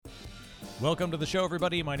Welcome to the show,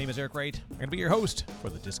 everybody. My name is Eric Wright. I'm going to be your host for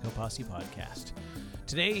the Disco Posse podcast.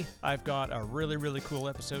 Today, I've got a really cool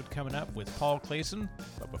episode coming up with Paul Clayson.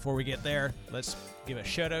 But before we get there, let's give a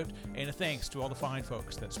shout out and a thanks to all the fine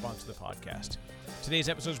folks that sponsor the podcast. Today's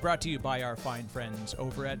episode is brought to you by our fine friends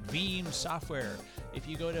over at Veeam Software. If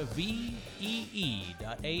you go to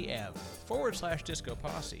veem.am/Disco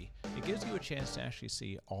Posse, it gives you a chance to actually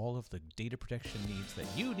see all of the data protection needs that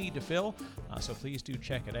you need to fill, so please do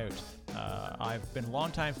check it out. I've been a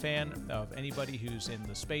longtime fan of anybody who's in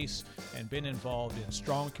the space and been involved in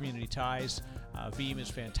strong community ties. Veeam is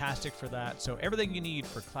fantastic for that. So everything you need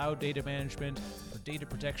for cloud data management, for data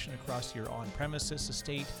protection across your on-premises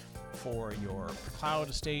estate, for your cloud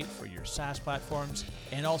estate, for your SaaS platforms,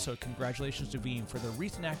 and also congratulations to Veeam for the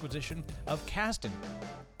recent acquisition of Kasten,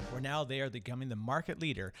 where now they are becoming the market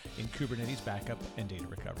leader in Kubernetes backup and data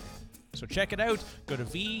recovery. So check it out. Go to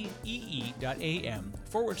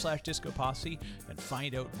veem.am/Disco Posse and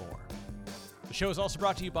find out more. The show is also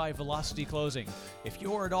brought to you by Velocity Closing. If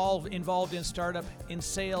you're at all involved in startup, in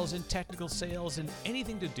sales, in technical sales, in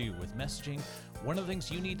anything to do with messaging, one of the things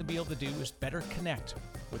you need to be able to do is better connect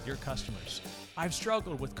with your customers. I've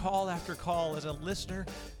struggled with call after call as a listener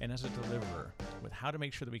and as a deliverer with how to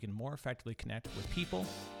make sure that we can more effectively connect with people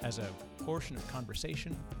as a portion of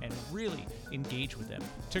conversation and really engage with them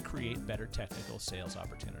to create better technical sales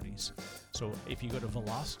opportunities. So if you go to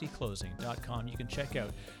velocityclosing.com, you can check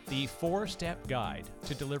out the 4-step guide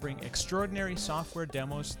to delivering extraordinary software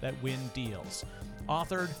demos that win deals,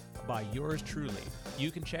 authored by yours truly. You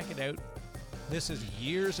can check it out. This is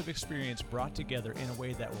years of experience brought together in a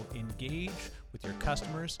way that will engage with your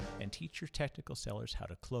customers and teach your technical sellers how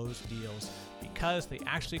to close deals because they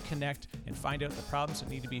actually connect and find out the problems that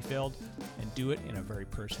need to be filled and do it in a very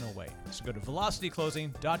personal way. So go to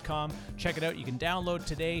velocityclosing.com, check it out. You can download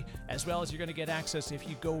today, as well as you're going to get access if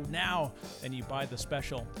you go now and you buy the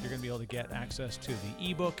special. You're going to be able to get access to the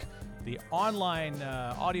ebook, the online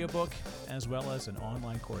audiobook, as well as an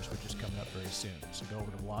online course, which is coming up very soon. So go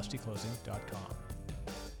over to velocityclosing.com.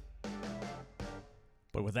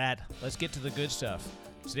 But with that, let's get to the good stuff.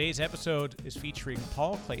 Today's episode is featuring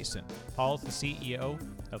Paul Clayson. Paul is the CEO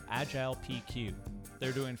of Agile PQ.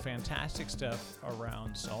 They're doing fantastic stuff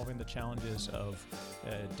around solving the challenges of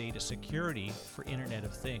data security for Internet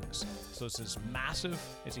of Things. So this is massive.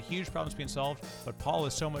 It's a huge problem that's being solved, but Paul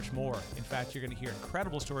is so much more. In fact, you're going to hear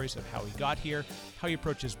incredible stories of how he got here, how he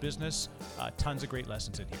approaches business, tons of great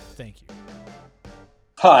lessons in here. Thank you.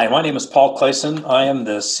 Hi, my name is Paul Clayson. I am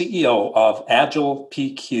the CEO of Agile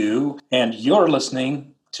PQ, and you're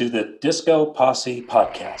listening to the Disco Posse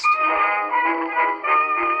podcast.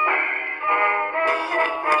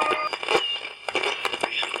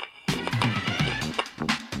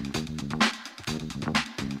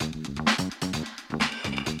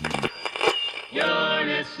 You're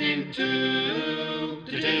listening to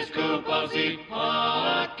the Disco Posse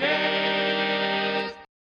podcast.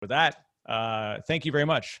 With that, thank you very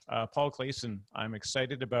much, Paul Clayson. I'm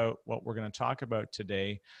excited about what we're going to talk about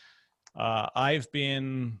today. I've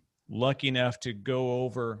been lucky enough to go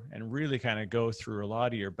over and really kind of go through a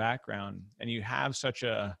lot of your background, and you have such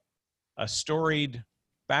a storied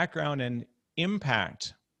background and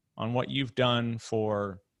impact on what you've done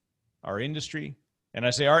for our industry. And I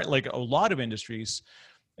say art, like a lot of industries,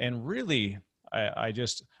 and really, I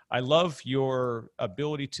love your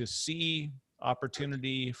ability to see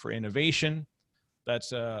opportunity for innovation.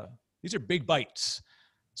 These are big bites.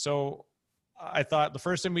 So I thought the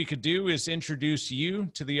first thing we could do is introduce you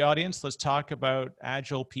to the audience. Let's talk about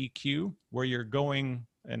Agile PQ, where you're going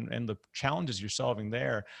and the challenges you're solving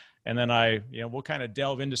there. And then we'll kind of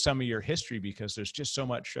delve into some of your history because there's just so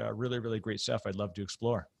much really great stuff I'd love to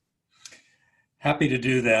explore. Happy to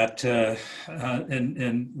do that.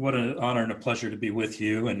 And what an honor and a pleasure to be with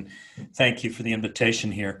you. And thank you for the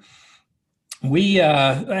invitation here.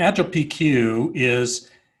 Agile PQ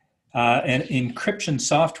is an encryption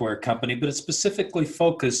software company, but it's specifically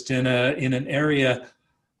focused in an area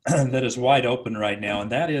that is wide open right now,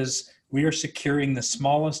 and that is we are securing the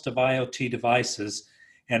smallest of IoT devices,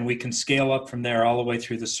 and we can scale up from there all the way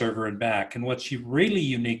through the server and back. And what's really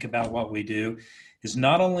unique about what we do is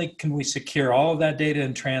not only can we secure all of that data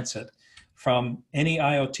in transit from any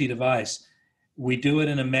IoT device, we do it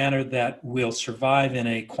in a manner that will survive in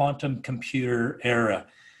a quantum computer era,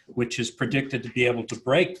 which is predicted to be able to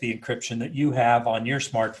break the encryption that you have on your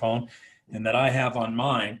smartphone and that I have on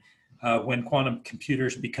mine when quantum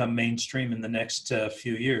computers become mainstream in the next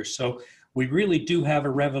few years. So we really do have a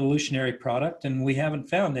revolutionary product, and we haven't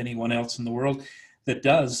found anyone else in the world that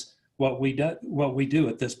does what we do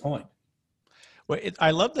at this point. Well,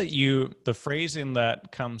 I love that the phrasing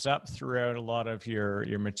that comes up throughout a lot of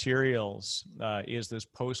your materials is this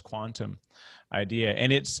post-quantum idea.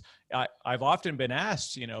 And I've often been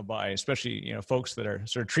asked, by especially, folks that are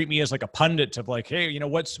sort of treat me as like a pundit of like, hey,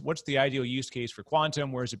 what's the ideal use case for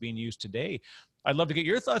quantum? Where is it being used today? I'd love to get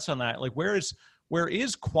your thoughts on that. Like, where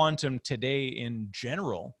is quantum today in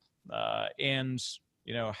general? And,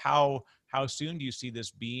 how soon do you see this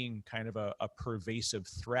being kind of a pervasive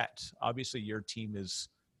threat? Obviously, your team is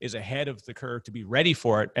ahead of the curve to be ready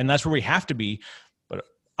for it, and that's where we have to be. But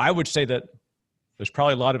I would say that there's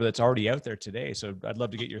probably a lot of it that's already out there today. So I'd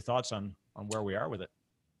love to get your thoughts on where we are with it.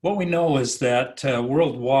 What we know is that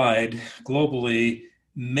worldwide, globally,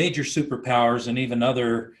 major superpowers and even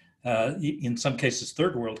other, in some cases,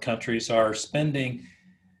 third world countries are spending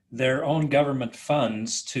their own government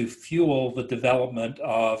funds to fuel the development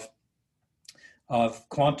of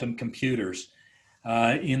quantum computers.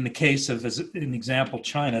 In the case of, as an example,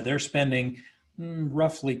 China, they're spending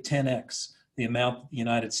roughly 10x the amount the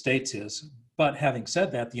United States is. But having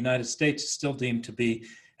said that, the United States is still deemed to be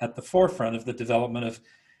at the forefront of the development of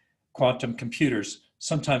quantum computers.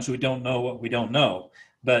 Sometimes we don't know what we don't know.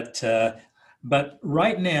 But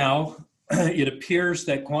right now, it appears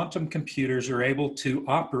that quantum computers are able to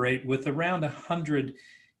operate with around 100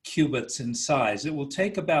 qubits in size. It will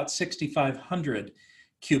take about 6,500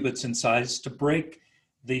 qubits in size to break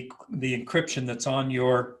the encryption that's on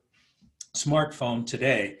your smartphone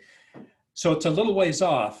today. So it's a little ways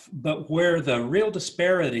off, but where the real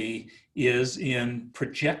disparity is in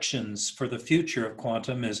projections for the future of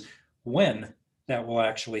quantum is when that will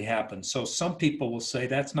actually happen. So some people will say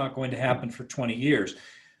that's not going to happen for 20 years.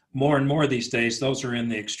 More and more these days, those are in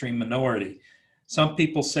the extreme minority. Some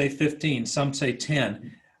people say 15, some say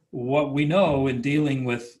 10. What we know in dealing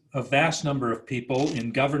with a vast number of people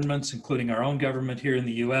in governments, including our own government here in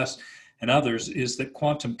the US and others, is that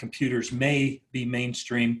quantum computers may be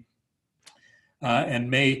mainstream and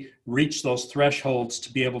may reach those thresholds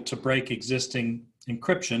to be able to break existing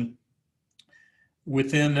encryption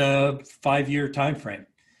within a 5-year time frame.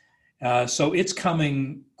 So it's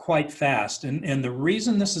coming quite fast. And the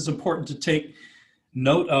reason this is important to take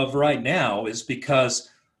note of right now is because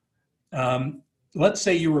let's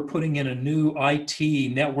say you were putting in a new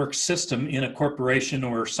IT network system in a corporation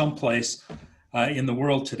or someplace in the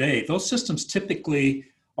world today. Those systems typically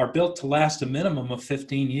are built to last a minimum of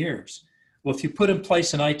 15 years. Well, if you put in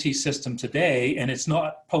place an IT system today and it's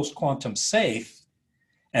not post-quantum safe,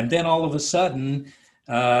 and then all of a sudden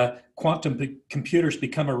quantum computers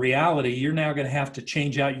become a reality, you're now going to have to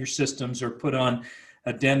change out your systems or put on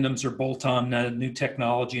addendums or bolt on new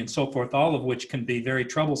technology and so forth, all of which can be very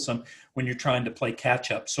troublesome when you're trying to play catch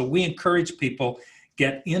up. So we encourage people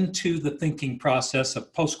get into the thinking process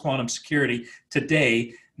of post-quantum security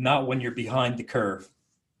today, not when you're behind the curve.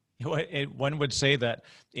 One would say that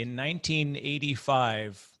in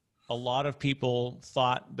 1985, a lot of people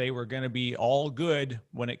thought they were going to be all good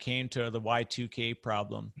when it came to the Y2K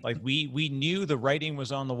problem. Like we knew the writing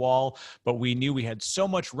was on the wall, but we knew we had so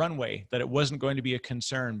much runway that it wasn't going to be a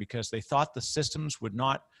concern because they thought the systems would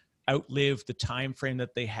not outlive the time frame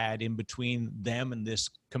that they had in between them and this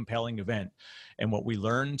compelling event. And what we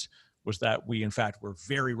learned was that we, in fact, were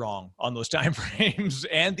very wrong on those time frames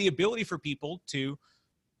and the ability for people to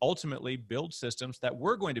ultimately build systems that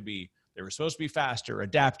were going to be, they were supposed to be faster,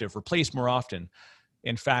 adaptive, replace more often.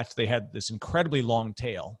 In fact, they had this incredibly long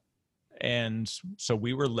tail. And so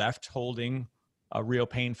we were left holding a real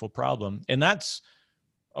painful problem. And that's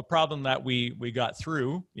a problem that we got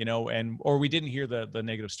through, or we didn't hear the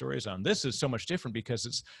negative stories on. This is so much different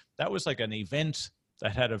because that was like an event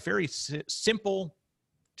that had a very simple,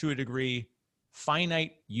 to a degree,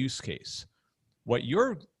 finite use case. What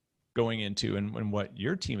you're going into and what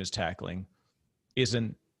your team is tackling is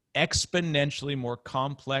an exponentially more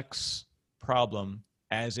complex problem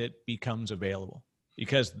as it becomes available,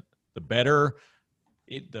 because the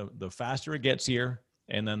faster it gets here,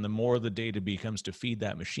 and then the more the data becomes to feed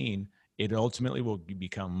that machine, it ultimately will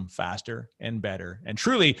become faster and better. And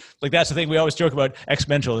truly, like that's the thing we always joke about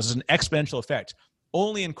exponential. This is an exponential effect.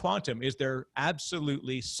 Only in quantum is there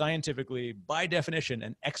absolutely, scientifically, by definition,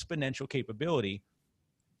 an exponential capability,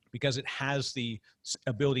 because it has the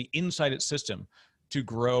ability inside its system to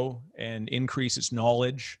grow and increase its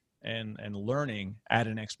knowledge and learning at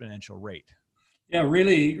an exponential rate. Yeah,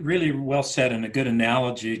 really, really well said, and a good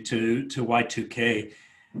analogy to Y2K.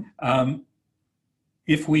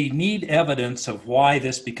 If we need evidence of why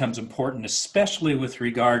this becomes important, especially with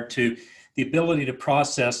regard to the ability to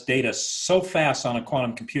process data so fast on a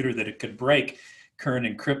quantum computer that it could break current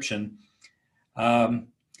encryption,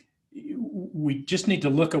 we just need to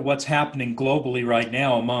look at what's happening globally right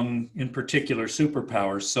now among, in particular,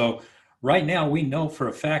 superpowers. So right now, we know for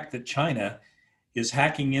a fact that China is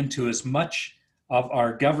hacking into as much of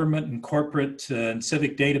our government and corporate and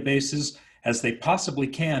civic databases as they possibly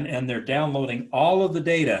can, and they're downloading all of the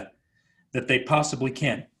data that they possibly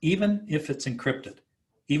can, even if it's encrypted.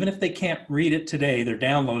 Even if they can't read it today, they're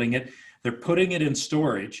downloading it, they're putting it in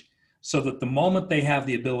storage so that the moment they have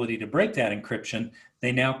the ability to break that encryption,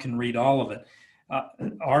 they now can read all of it.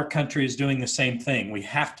 Our country is doing the same thing. We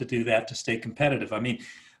have to do that to stay competitive. I mean,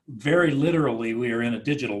 very literally, we are in a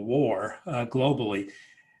digital war globally.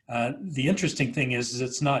 The interesting thing is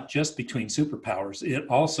it's not just between superpowers. It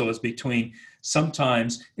also is between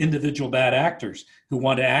sometimes individual bad actors who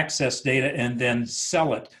want to access data and then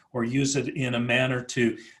sell it or use it in a manner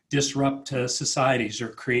to disrupt societies or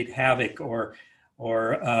create havoc or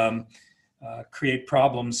create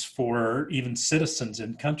problems for even citizens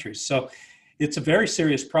in countries. So it's a very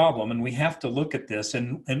serious problem, and we have to look at this.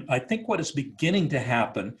 And I think what is beginning to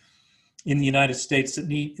happen in the United States that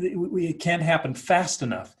it can't happen fast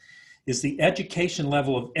enough is the education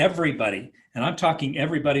level of everybody. And I'm talking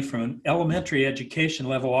everybody from an elementary education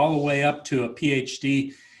level all the way up to a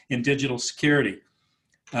PhD in digital security.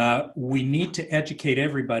 We need to educate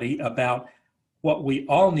everybody about what we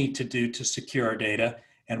all need to do to secure our data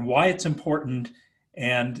and why it's important,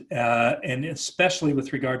 and especially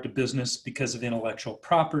with regard to business because of intellectual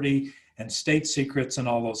property and state secrets and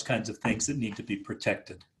all those kinds of things that need to be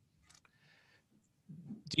protected.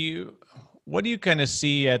 What do you kind of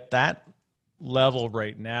see at that level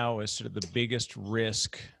right now as sort of the biggest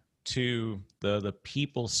risk to the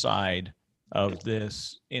people side of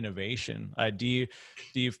this innovation? Do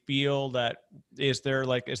you feel that is there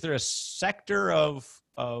a sector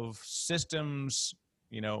of systems,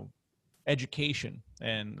 education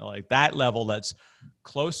and like that level that's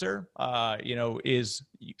closer? I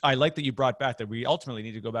like that you brought back that we ultimately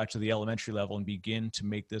need to go back to the elementary level and begin to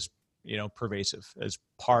make this pervasive as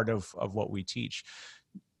part of what we teach.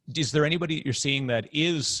 Is there anybody you're seeing that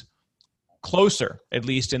is closer, at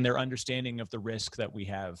least in their understanding of the risk that we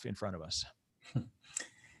have in front of us?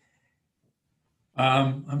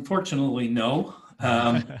 Unfortunately, no.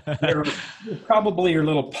 There probably are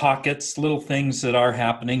little pockets, little things that are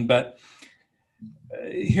happening, but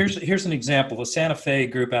here's an example. The Santa Fe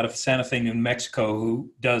group out of Santa Fe, New Mexico,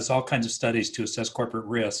 who does all kinds of studies to assess corporate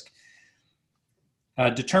risk,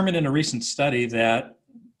 determined in a recent study that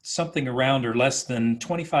something around or less than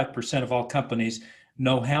 25% of all companies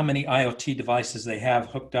know how many IoT devices they have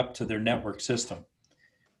hooked up to their network system.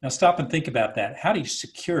 Now stop and think about that. How do you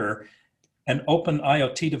secure an open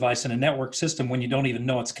IoT device in a network system when you don't even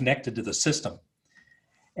know it's connected to the system?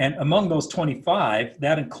 And among those 25,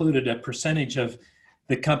 that included a percentage of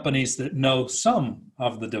the companies that know some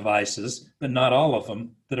of the devices, but not all of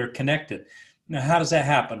them, that are connected. Now, how does that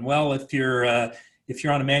happen? Well, if you're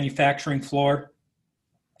on a manufacturing floor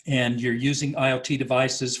and you're using IoT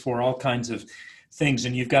devices for all kinds of things,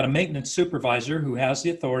 and you've got a maintenance supervisor who has the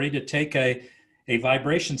authority to take a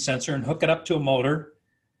vibration sensor and hook it up to a motor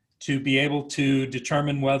to be able to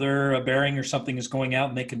determine whether a bearing or something is going out,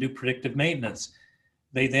 and they can do predictive maintenance.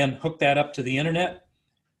 They then hook that up to the internet,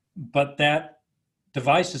 but that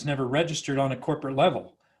device is never registered on a corporate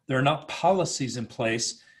level. There are not policies in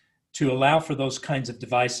place to allow for those kinds of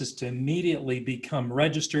devices to immediately become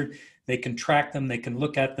registered. They can track them, they can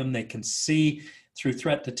look at them, they can see through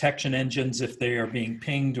threat detection engines if they are being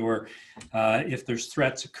pinged or if there's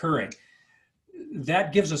threats occurring.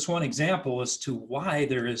 That gives us one example as to why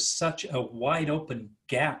there is such a wide open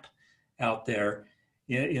gap out there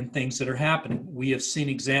in things that are happening. We have seen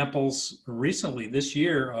examples recently this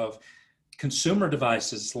year of consumer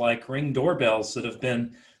devices like Ring doorbells that have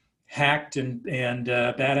been hacked, and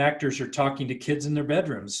bad actors are talking to kids in their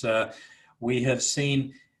bedrooms. We have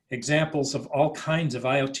seen examples of all kinds of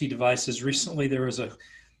IoT devices. Recently,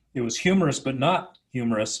 it was humorous but not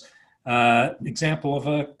humorous example of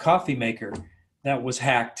a coffee maker that was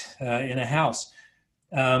hacked in a house.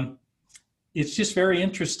 It's just very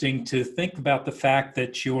interesting to think about the fact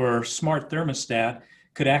that your smart thermostat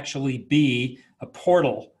could actually be a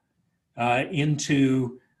portal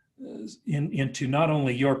into not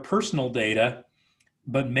only your personal data,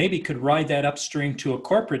 but maybe could ride that upstream to a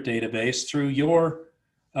corporate database through your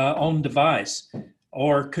own device,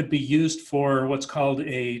 or could be used for what's called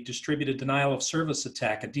a distributed denial of service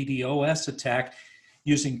attack, a DDoS attack,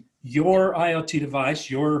 using your IoT device,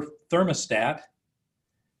 your thermostat,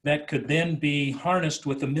 that could then be harnessed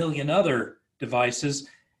with a million other devices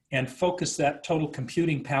and focus that total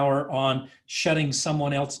computing power on shutting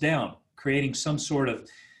someone else down, creating some sort of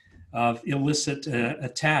of illicit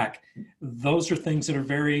attack. Those are things that are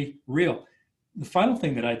very real. The final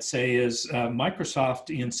thing that I'd say is Microsoft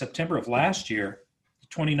in September of last year,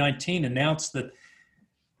 2019, announced that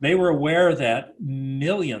they were aware that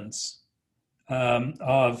millions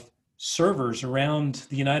of servers around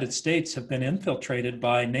the United States have been infiltrated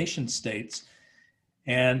by nation states,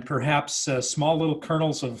 and perhaps small little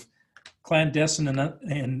kernels of clandestine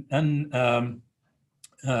and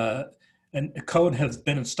code has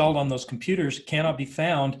been installed on those computers, cannot be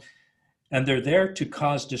found, and they're there to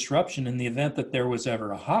cause disruption in the event that there was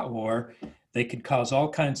ever a hot war. They could cause all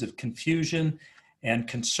kinds of confusion and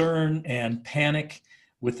concern and panic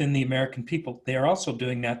within the American people. They are also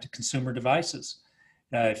doing that to consumer devices.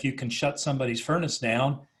 If you can shut somebody's furnace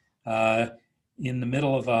down in the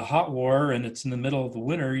middle of a hot war and it's in the middle of the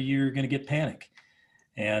winter, you're going to get panic.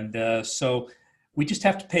 And so we just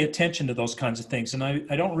have to pay attention to those kinds of things. And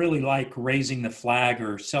I don't really like raising the flag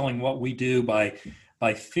or selling what we do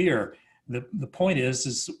by fear. The point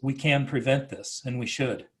is we can prevent this, and we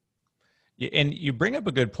should. Yeah, and you bring up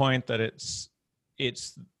a good point that it's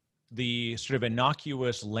the sort of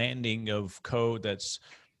innocuous landing of code it's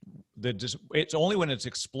only when it's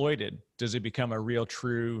exploited does it become a real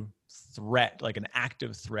true threat, like an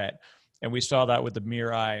active threat. And we saw that with the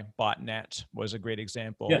Mirai botnet was a great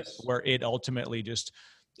example. Yes. Where it ultimately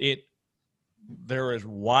there was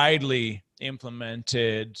widely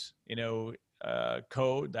implemented,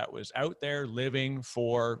 code that was out there living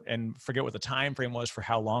for, and forget what the time frame was for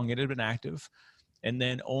how long it had been active. And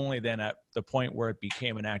then only then at the point where it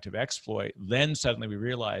became an active exploit, then suddenly we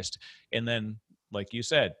realized, and then like you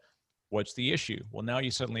said, what's the issue? Well, now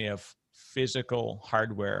you suddenly have physical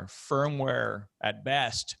hardware, firmware at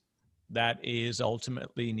best, that is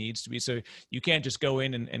ultimately needs to be. So you can't just go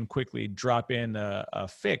in and quickly drop in a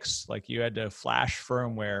fix. Like you had to flash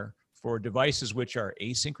firmware for devices which are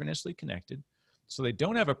asynchronously connected. So they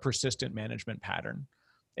don't have a persistent management pattern.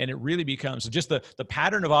 And it really becomes just the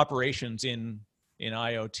pattern of operations in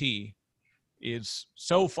IoT is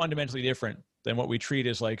so fundamentally different than what we treat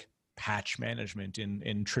as like patch management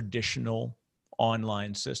in traditional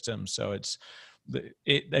online systems. So it's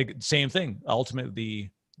like same thing.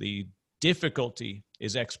 Ultimately, the difficulty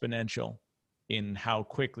is exponential in how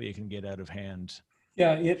quickly it can get out of hand.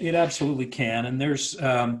 Yeah, it absolutely can. And there's,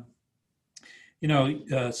 some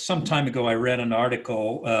time ago I read an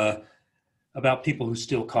article about people who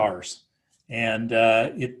steal cars, and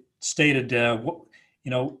it stated,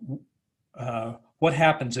 what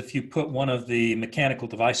happens if you put one of the mechanical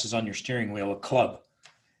devices on your steering wheel, a club,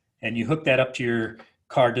 and you hook that up to your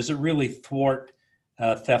car? Does it really thwart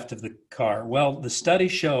theft of the car? Well, the study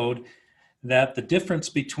showed that the difference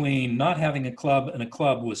between not having a club and a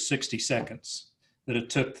club was 60 seconds, that it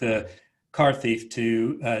took the car thief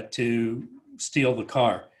to steal the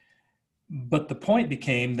car. But the point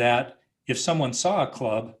became that if someone saw a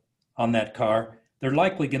club on that car, they're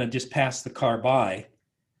likely going to just pass the car by,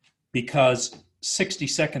 because 60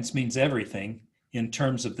 seconds means everything in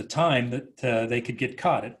terms of the time that they could get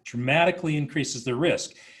caught. It dramatically increases the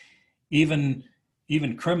risk. Even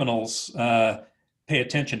criminals pay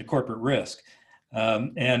attention to corporate risk.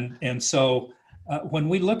 And so when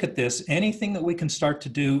we look at this, anything that we can start to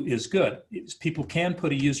do is good. People can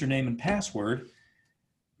put a username and password,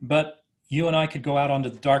 but you and I could go out onto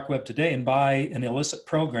the dark web today and buy an illicit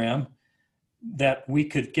program that we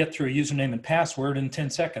could get through a username and password in 10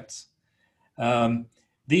 seconds.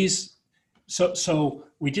 So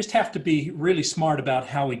we just have to be really smart about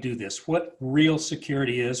how we do this, what real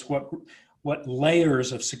security is, what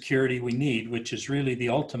layers of security we need, which is really the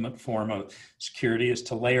ultimate form of security, is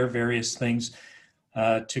to layer various things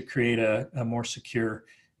to create a more secure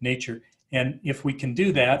nature. And if we can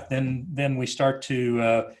do that, then we start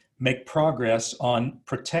to make progress on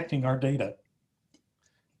protecting our data,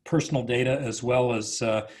 personal data as well as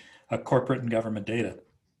corporate and government data.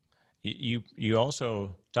 You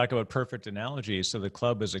also talk about perfect analogies. So the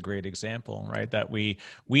club is a great example, right? That we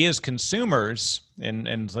as consumers,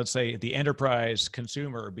 and let's say the enterprise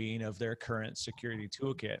consumer being of their current security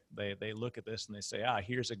toolkit, they look at this and they say,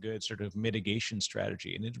 here's a good sort of mitigation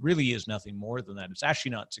strategy. And it really is nothing more than that. It's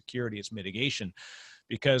actually not security, it's mitigation.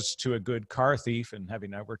 Because to a good car thief, and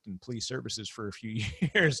having I worked in police services for a few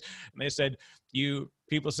years, and they said,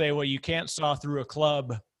 people say, well, you can't saw through a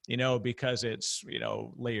club, because it's,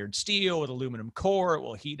 layered steel with aluminum core, it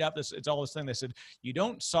will heat up. It's all this thing. They said, you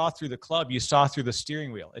don't saw through the club, you saw through the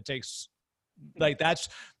steering wheel. It takes,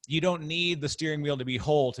 you don't need the steering wheel to be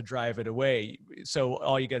whole to drive it away. So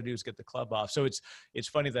all you got to do is get the club off. So it's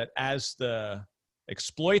funny that as the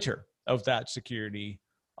exploiter of that security,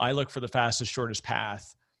 I look for the fastest, shortest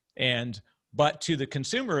path. And but to the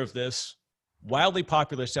consumer of this wildly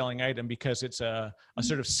popular selling item, because it's a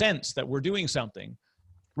sort of sense that we're doing something.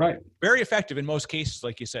 Right. Very effective in most cases,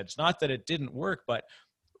 like you said. It's not that it didn't work, but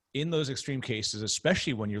in those extreme cases,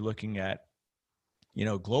 especially when you're looking at,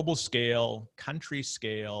 global scale, country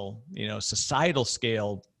scale, societal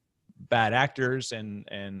scale, bad actors and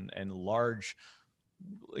large,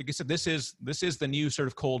 like I said, this is the new sort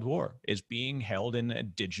of Cold War, is being held in a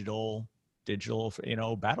digital,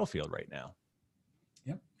 battlefield right now.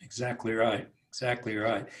 Yep, exactly right. Exactly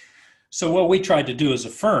right. So what we tried to do as a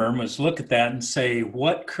firm was look at that and say,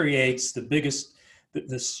 what creates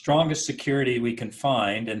the strongest security we can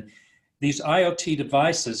find? And these IoT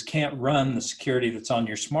devices can't run the security that's on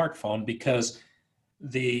your smartphone because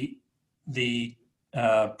the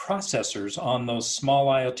processors on those small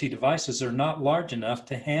IoT devices are not large enough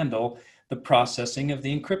to handle the processing of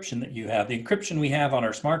the encryption that you have. The encryption we have on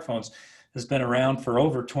our smartphones has been around for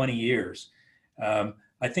over 20 years. I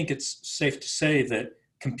think it's safe to say that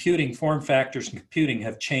computing, form factors and computing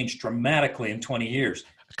have changed dramatically in 20 years.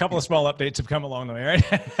 A couple of small updates have come along the way, right?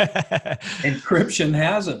 Encryption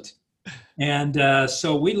hasn't. And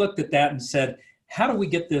so we looked at that and said, how do we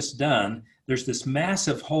get this done? There's this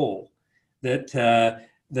massive hole that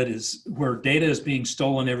is where data is being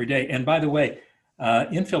stolen every day. And by the way,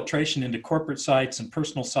 infiltration into corporate sites and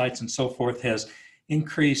personal sites and so forth has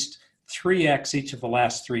increased 3x each of the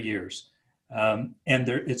last 3 years. And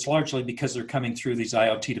it's largely because they're coming through these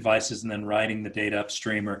IoT devices and then writing the data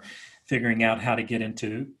upstream or figuring out how to get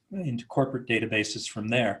into corporate databases from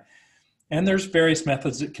there. And there's various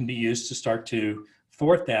methods that can be used to start to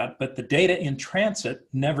thwart that, but the data in transit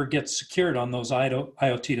never gets secured on those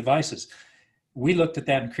IoT devices. We looked at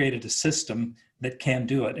that and created a system that can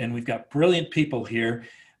do it. And we've got brilliant people here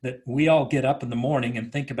that we all get up in the morning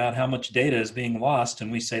and think about how much data is being lost,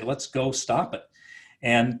 and we say, let's go stop it.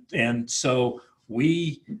 And so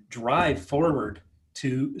we drive forward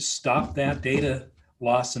to stop that data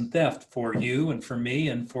loss and theft for you and for me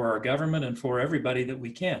and for our government and for everybody that we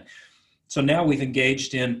can. So now we've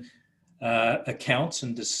engaged in accounts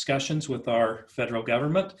and discussions with our federal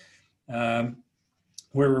government where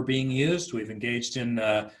we're being used. We've engaged in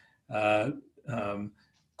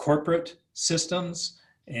corporate systems,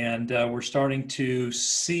 and we're starting to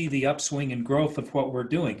see the upswing and growth of what we're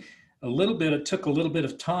doing. It took a little bit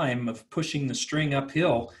of time of pushing the string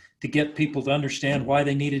uphill to get people to understand why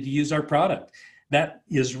they needed to use our product. That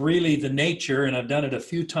is really the nature, and I've done it a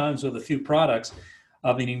few times with a few products,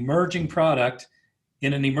 of an emerging product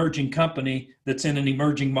in an emerging company that's in an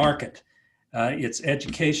emerging market. It's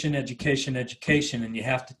education, education, education, and you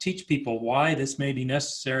have to teach people why this may be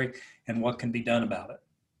necessary and what can be done about it.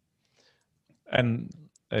 And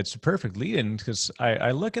it's a perfect lead-in, because I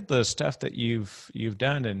look at the stuff that you've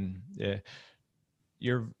done, and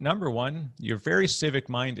you're, number one, you're very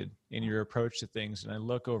civic-minded in your approach to things. And I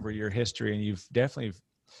look over your history, and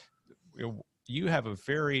you have a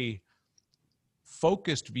very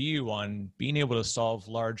focused view on being able to solve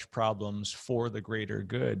large problems for the greater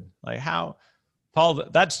good. Like how, Paul,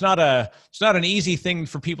 it's not an easy thing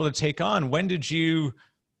for people to take on. When did you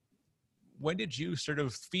sort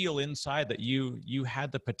of feel inside that you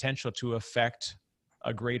had the potential to affect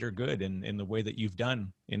a greater good in the way that you've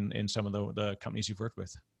done in some of the companies you've worked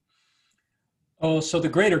with? Oh, so the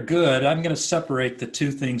greater good, I'm going to separate the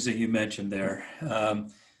two things that you mentioned there.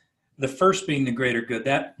 The first being the greater good,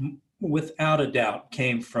 that without a doubt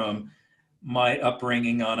came from my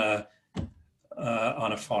upbringing on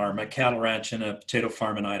a farm, a cattle ranch and a potato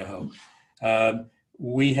farm in Idaho.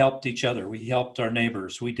 We helped each other. We helped our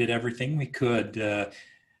neighbors. We did everything we could.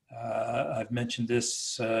 I've mentioned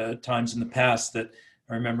this times in the past that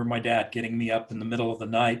I remember my dad getting me up in the middle of the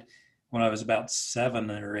night when I was about 7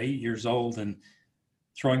 or 8 years old and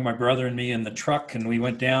throwing my brother and me in the truck, and we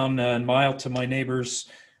went down a mile to my neighbor's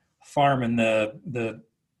farm, and the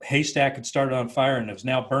haystack had started on fire and it was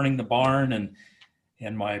now burning the barn,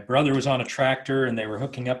 and my brother was on a tractor and they were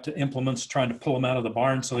hooking up to implements trying to pull them out of the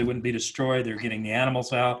barn so they wouldn't be destroyed. They were getting the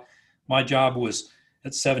animals out. My job was,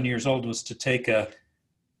 at 7 years old, was to take a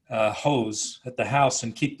hose at the house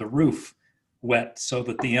and keep the roof wet so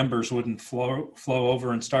that the embers wouldn't flow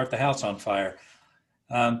over and start the house on fire.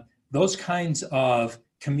 Those kinds of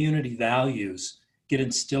community values get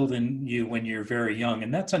instilled in you when you're very young,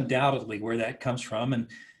 and that's undoubtedly where that comes from. And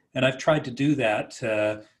I've tried to do that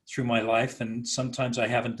through my life, and sometimes I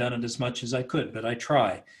haven't done it as much as I could, but I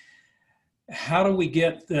try. How do we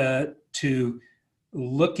get to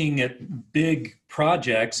looking at big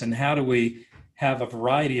projects, and how do we have a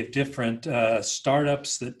variety of different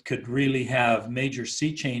startups that could really have major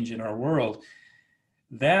sea change in our world?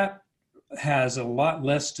 That has a lot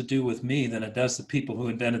less to do with me than it does the people who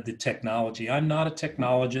invented the technology. I'm not a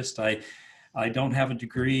technologist. I don't have a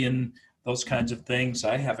degree in those kinds of things.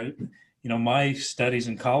 I have a, my studies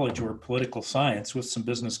in college were political science with some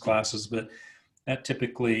business classes, but that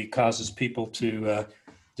typically causes people to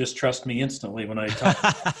distrust me instantly when I talk.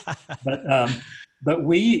 But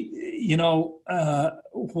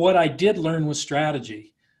what I did learn was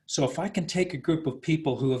strategy. So if I can take a group of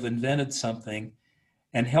people who have invented something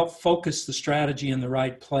and help focus the strategy in the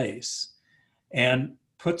right place and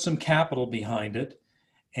put some capital behind it,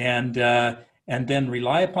 and then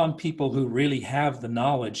rely upon people who really have the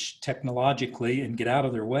knowledge technologically and get out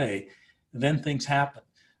of their way, then things happen.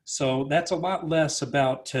 So that's a lot less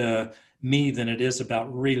about me than it is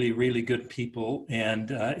about really, really good people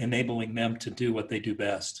and enabling them to do what they do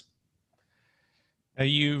best. Now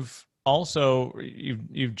you've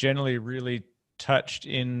generally really touched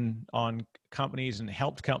in on companies and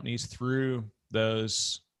helped companies through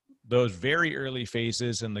those very early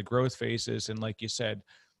phases and the growth phases, and like you said,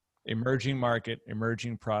 emerging market,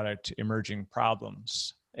 emerging product, emerging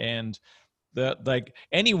problems. And like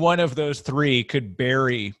any one of those three could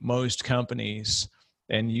bury most companies,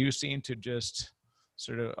 and you seem to just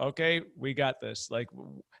sort of, okay, we got this. Like,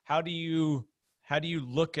 how do you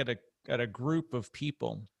look at a group of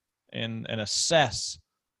people and assess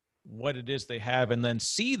what it is they have, and then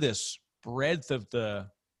see this breadth of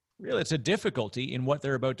it's a difficulty in what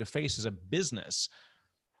they're about to face as a business?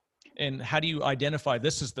 And how do you identify,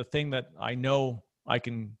 this is the thing that I know I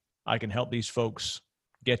can help these folks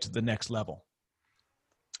get to the next level?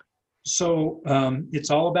 So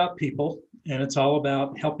it's all about people, and it's all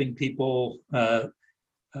about helping people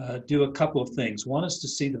do a couple of things. One is to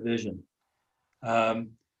see the vision.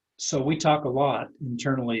 So we talk a lot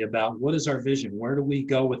internally about what is our vision? Where do we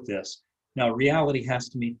go with this? Now, reality has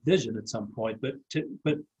to meet vision at some point, but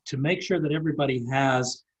to make sure that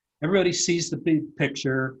everybody sees the big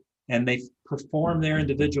picture and they perform their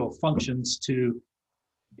individual functions to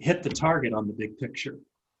hit the target on the big picture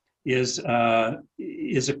is a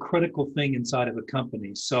critical thing inside of a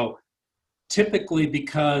company. So typically,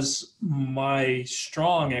 because my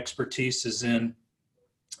strong expertise is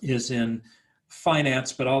in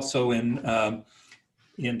finance, but also in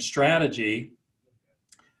strategy,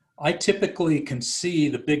 I typically can see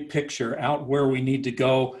the big picture out where we need to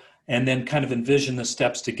go and then kind of envision the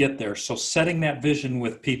steps to get there. So setting that vision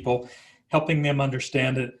with people, helping them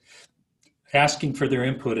understand it, asking for their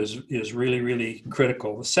input is really, really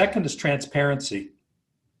critical. The second is transparency.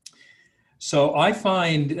 So I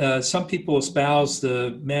find some people espouse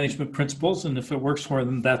the management principles, and if it works for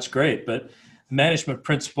them, that's great. But the management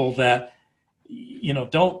principle that,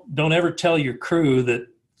 don't ever tell your crew that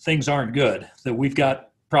things aren't good, that we've got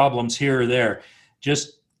problems here or there.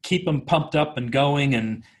 Just keep them pumped up and going.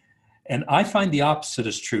 And I find the opposite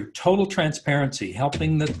is true. Total transparency,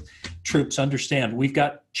 helping the troops understand we've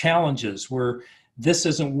got challenges where this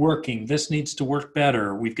isn't working, this needs to work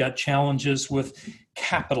better. We've got challenges with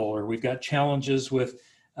capital, or we've got challenges with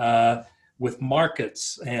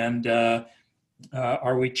markets, and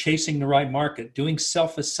are we chasing the right market? Doing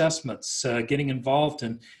self-assessments, getting involved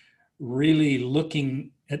and really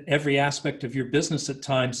looking at every aspect of your business at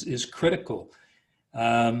times is critical.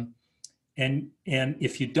 And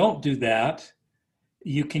if you don't do that,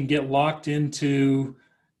 you can get locked into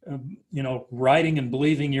writing and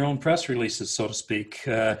believing your own press releases, so to speak.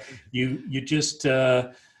 You just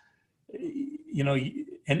and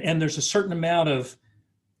there's a certain amount of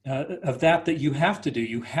that you have to do.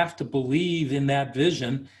 You have to believe in that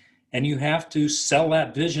vision, and you have to sell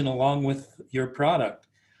that vision along with your product.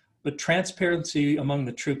 But transparency among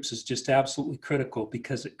the troops is just absolutely critical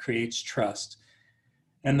because it creates trust.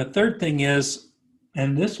 And the third thing is,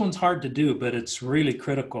 and this one's hard to do, but it's really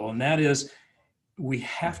critical, and that is we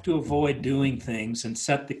have to avoid doing things and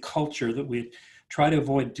set the culture that we try to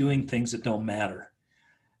avoid doing things that don't matter.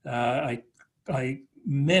 I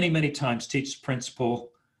many, many times teach the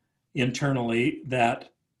principle internally that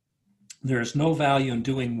there's no value in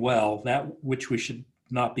doing well that which we should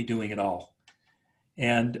not be doing at all.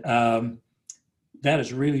 And that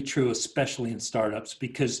is really true, especially in startups,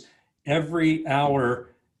 because every hour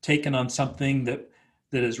taken on something that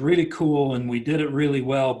is really cool and we did it really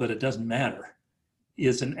well, but it doesn't matter,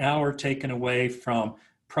 is an hour taken away from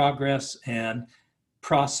progress and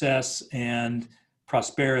process and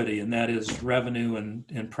prosperity, and that is revenue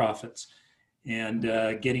and profits, and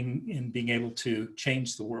getting and being able to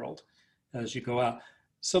change the world as you go out.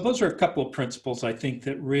 So those are a couple of principles I think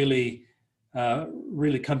that really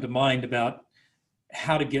come to mind about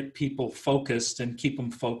how to get people focused and keep them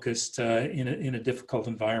focused in a difficult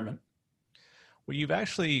environment. Well, you've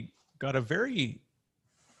actually got a very,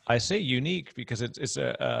 I say unique because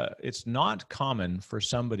it's not common for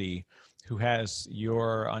somebody who has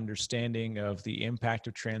your understanding of the impact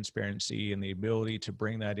of transparency and the ability to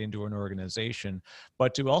bring that into an organization,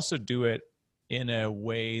 but to also do it in a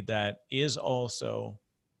way that is also,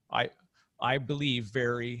 I believe,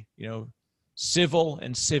 very, civil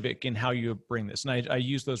and civic in how you bring this. And I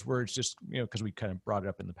use those words just, because we kind of brought it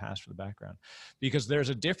up in the past for the background, because there's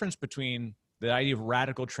a difference between the idea of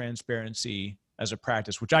radical transparency as a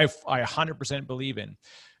practice, which I 100% believe in,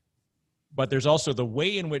 but there's also the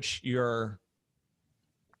way in which you're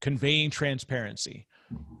conveying transparency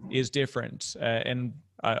is different. And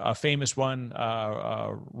a famous one,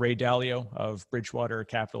 Ray Dalio of Bridgewater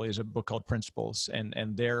Capital, has a book called Principles,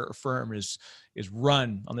 and their firm is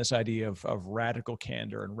run on this idea of radical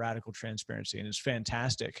candor and radical transparency, and it's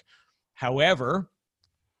fantastic. However,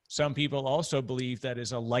 some people also believe that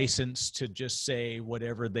is a license to just say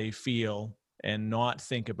whatever they feel and not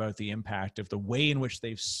think about the impact of the way in which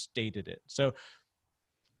they've stated it. So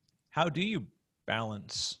how do you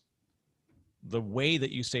balance the way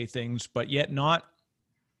that you say things, but yet not,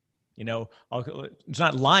 it's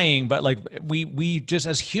not lying, but like we just,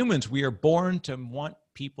 as humans, we are born to want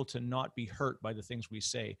people to not be hurt by the things we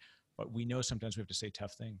say, but we know sometimes we have to say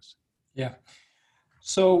tough things. Yeah.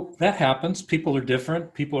 So that happens. People are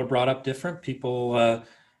different. People are brought up different. People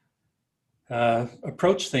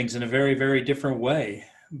approach things in a very, very different way.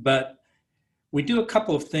 But we do a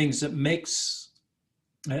couple of things that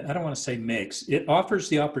I don't want to say makes, it offers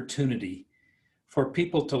the opportunity for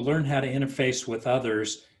people to learn how to interface with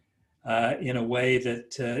others in a way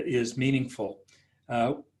that is meaningful.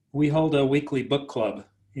 We hold a weekly book club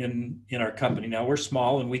in our company. Now, we're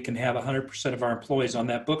small and we can have 100% of our employees on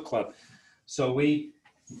that book club. So we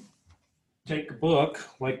take a book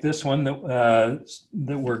like this one that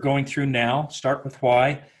we're going through now, Start With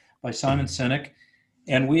Why by Simon Sinek,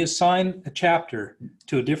 and we assign a chapter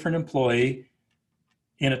to a different employee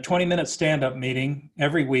in a 20-minute stand-up meeting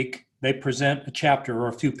every week. They present a chapter or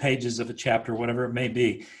a few pages of a chapter, whatever it may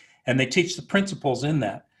be, and they teach the principles in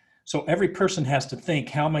that. So every person has to think,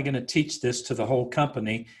 how am I going to teach this to the whole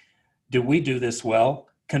company? Do we do this well?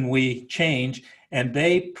 Can we change? And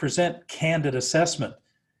they present candid assessment.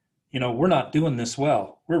 We're not doing this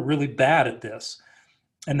well. We're really bad at this.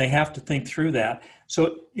 And they have to think through that.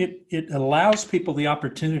 So it allows people the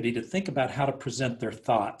opportunity to think about how to present their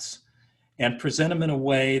thoughts and present them in a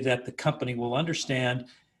way that the company will understand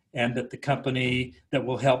and that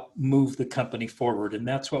will help move the company forward. And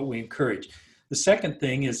that's what we encourage. The second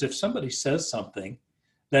thing is, if somebody says something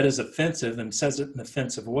that is offensive and says it in an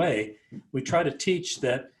offensive way, we try to teach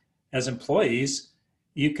that as employees,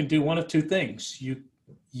 you can do one of two things.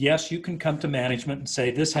 Yes, you can come to management and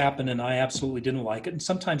say, this happened and I absolutely didn't like it. And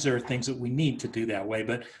sometimes there are things that we need to do that way.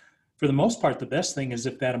 But for the most part, the best thing is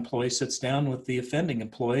if that employee sits down with the offending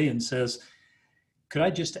employee and says, could I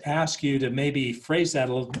just ask you to maybe phrase that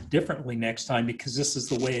a little differently next time because this is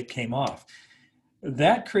the way it came off?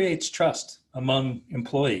 That creates trust among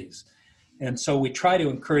employees. And so we try to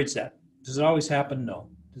encourage that. Does it always happen? No.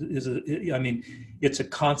 It's a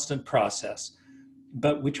constant process,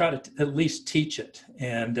 but we try to at least teach it.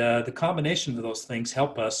 And the combination of those things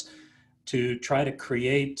help us to try to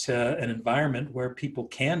create an environment where people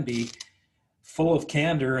can be full of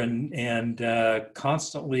candor and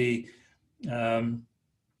constantly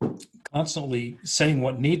saying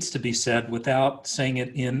what needs to be said without saying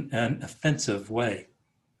it in an offensive way.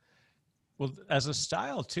 Well, as a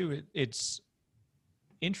style too, it's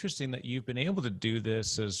interesting that you've been able to do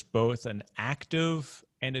this as both an active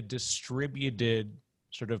and a distributed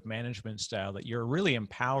sort of management style, that you're really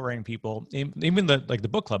empowering people. Even the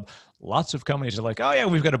book club, lots of companies are like, oh yeah,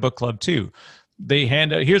 we've got a book club too. They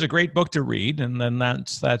hand out, here's a great book to read, and then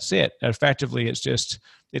that's it. Effectively,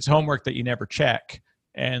 it's homework that you never check,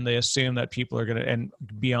 and they assume that people are going to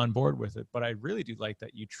be on board with it. But I really do like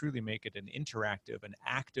that you truly make it an interactive, an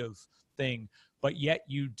active thing, but yet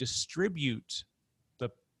you distribute the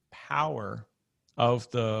power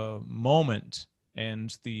of the moment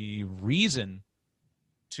and the reason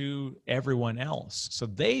to everyone else. So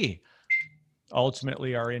they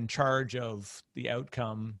ultimately are in charge of the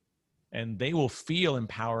outcome, and they will feel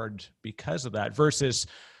empowered because of that, versus,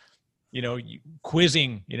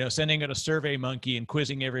 quizzing, sending out a survey monkey and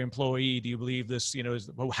quizzing every employee. Do you believe this,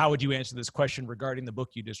 how would you answer this question regarding the book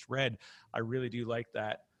you just read? I really do like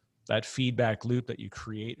that feedback loop that you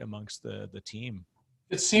create amongst the team.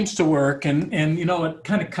 It seems to work. And it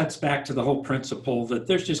kind of cuts back to the whole principle that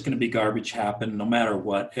there's just going to be garbage happen no matter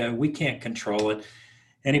what. We can't control it.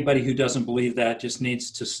 Anybody who doesn't believe that just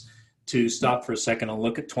needs to stop for a second and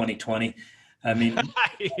look at 2020. I mean,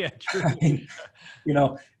 Yeah, true. I mean, you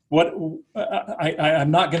know, what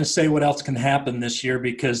I'm not going to say what else can happen this year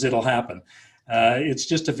because it'll happen. It's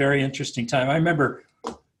just a very interesting time. I remember,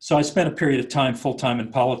 so I spent a period of time full-time in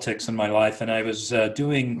politics in my life, and I was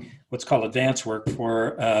doing what's called advance work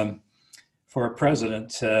for a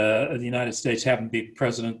president of the United States, happened to be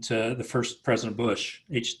the first President Bush,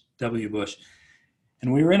 H.W. Bush.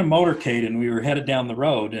 And we were in a motorcade, and we were headed down the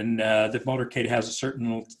road, and the motorcade has a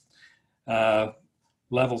certain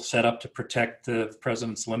level set up to protect the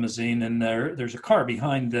president's limousine, and there's a car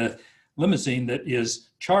behind the limousine that is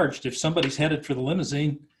charged. If somebody's headed for the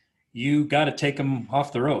limousine, you got to take them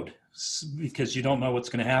off the road because you don't know what's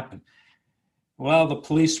going to happen. Well, the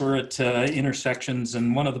police were at intersections,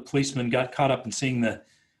 and one of the policemen got caught up in seeing the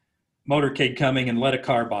motorcade coming and led a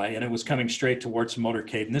car by, and it was coming straight towards the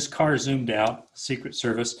motorcade. And this car zoomed out, Secret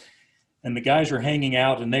Service, and the guys were hanging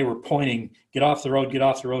out, and they were pointing, get off the road, get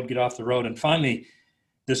off the road, get off the road. And finally,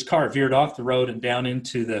 this car veered off the road and down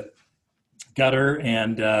into the gutter,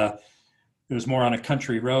 and it was more on a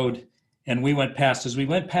country road. And we went past. As we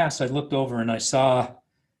went past, I looked over and I saw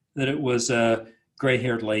that it was a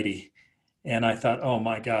gray-haired lady. And I thought, oh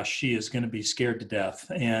my gosh, she is going to be scared to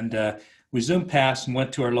death. And we zoomed past and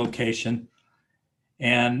went to our location.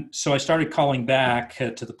 And so I started calling back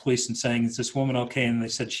to the police and saying, is this woman okay? And they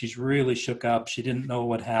said, she's really shook up. She didn't know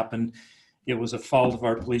what happened. It was a fault of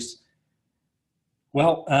our police.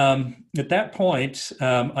 Well, at that point,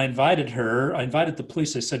 I invited the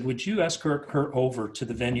police. I said, would you escort her over to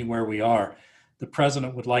the venue where we are? The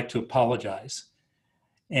president would like to apologize.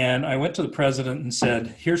 And I went to the president and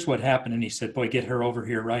said, here's what happened. And he said, boy, get her over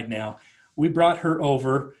here right now. We brought her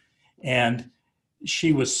over, and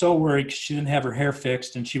she was so worried because she didn't have her hair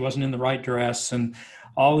fixed and she wasn't in the right dress and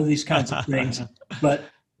all of these kinds of things. But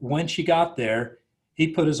when she got there, he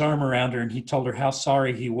put his arm around her and he told her how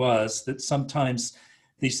sorry he was that sometimes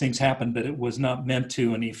these things happen, but it was not meant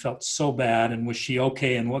to. And he felt so bad. And was she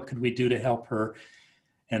okay? And what could we do to help her?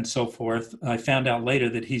 And so forth. I found out later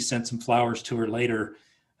that he sent some flowers to her later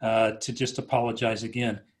to just apologize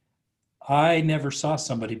again. I never saw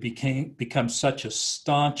somebody become such a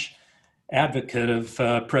staunch advocate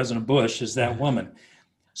of President Bush as that woman.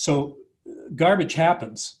 So garbage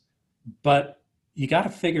happens, but you got to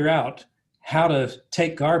figure out how to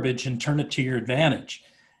take garbage and turn it to your advantage.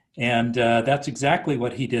 And that's exactly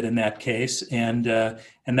what he did in that case. And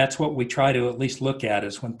that's what we try to at least look at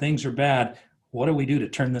is when things are bad, what do we do to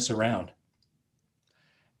turn this around?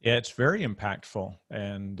 Yeah, it's very impactful.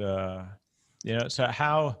 And,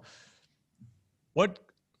 so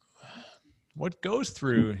what goes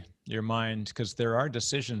through your mind? Because there are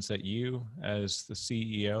decisions that you as the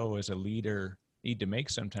CEO, as a leader, need to make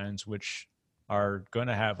sometimes, which are going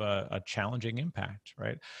to have a challenging impact,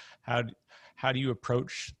 right? How do you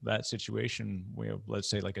approach that situation where, let's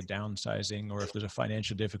say, like a downsizing, or if there's a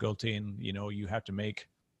financial difficulty and, you have to make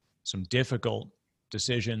some difficult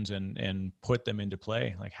decisions and put them into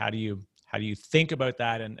play? Like, how do you think about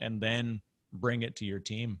that and then bring it to your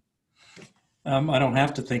team? I don't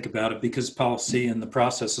have to think about it because policy and the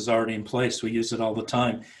process is already in place. We use it all the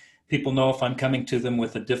time. People know if I'm coming to them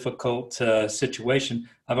with a difficult situation,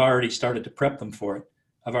 I've already started to prep them for it.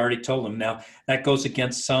 I've already told them. Now, that goes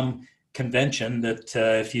against some convention that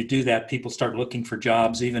if you do that, people start looking for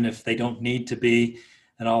jobs, even if they don't need to be,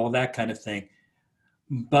 and all of that kind of thing.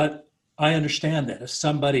 But I understand that if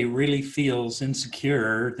somebody really feels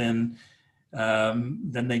insecure, then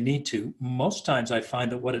they need to. Most times I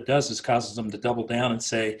find that what it does is causes them to double down and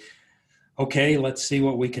say, okay, let's see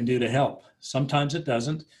what we can do to help. Sometimes it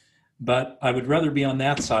doesn't, but I would rather be on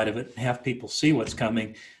that side of it and have people see what's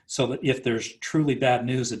coming so that if there's truly bad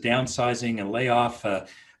news, a downsizing, a layoff, a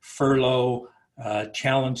furlough,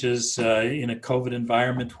 challenges in a COVID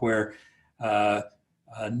environment where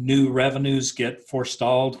new revenues get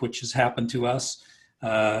forestalled, which has happened to us,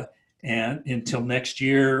 and until next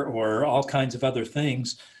year, or all kinds of other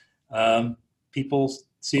things, people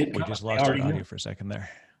see it. We just lost our audio for a second there.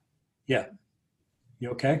 Yeah. You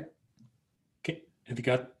okay? Okay. Have you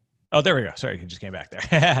got? Oh, there we go. Sorry, you just came back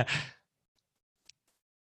there.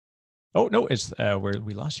 Oh no, it's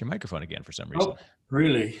we lost your microphone again for some reason. Oh,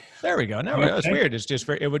 really? There we go. No, okay. That's weird. It's just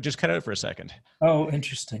it would just cut out for a second. Oh,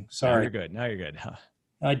 interesting. Sorry. Now you're good. Now you're good. Huh.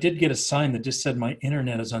 I did get a sign that just said my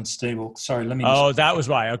internet is unstable. Sorry, let me. Oh, that was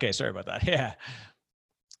why. Okay, sorry about that. Yeah.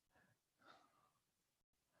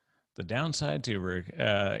 The downside to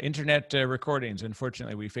internet recordings.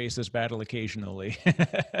 Unfortunately, we face this battle occasionally.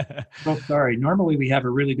 Oh, sorry. Normally we have a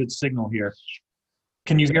really good signal here.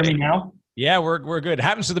 Can you hear me now? Yeah, we're good. It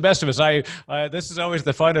happens to the best of us. This is always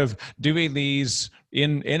the fun of doing these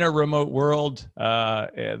in a remote world.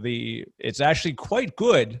 It's actually quite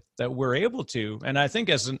good that we're able to, and I think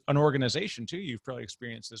as an organization too, you've probably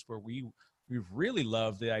experienced this where we've really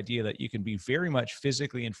loved the idea that you can be very much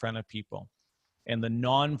physically in front of people, and the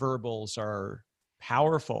nonverbals are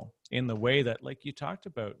powerful in the way that, like you talked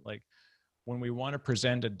about, like when we want to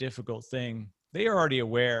present a difficult thing, they are already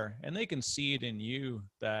aware and they can see it in you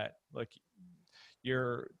that like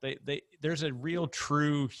there's a real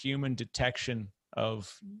true human detection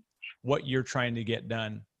of what you're trying to get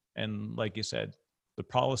done. And like you said, the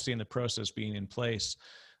policy and the process being in place,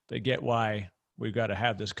 they get why we've got to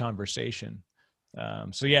have this conversation.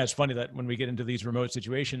 So yeah, it's funny that when we get into these remote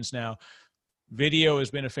situations now, video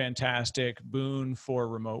has been a fantastic boon for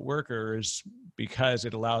remote workers because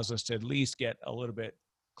it allows us to at least get a little bit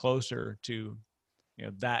closer to,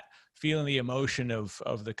 that feeling the emotion of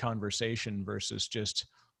the conversation versus just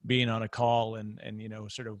being on a call and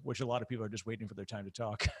sort of, which a lot of people are just waiting for their time to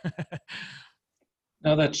talk.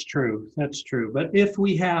 No, that's true. That's true. But if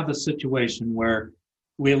we have a situation where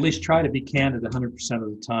we at least try to be candid 100% of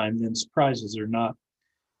the time, then surprises are not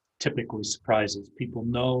typically surprises. People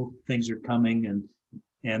know things are coming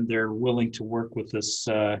and they're willing to work with us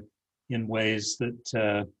in ways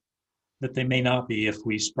that they may not be if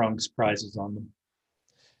we sprung surprises on them.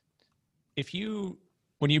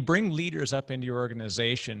 When you bring leaders up into your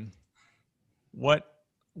organization, what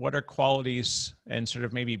are qualities and sort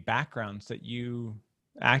of maybe backgrounds that you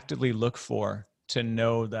actively look for to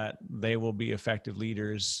know that they will be effective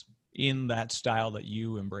leaders in that style that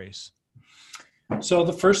you embrace? So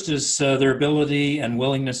the first is their ability and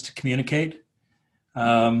willingness to communicate.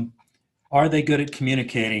 Are they good at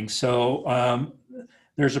communicating? So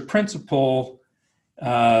there's a principle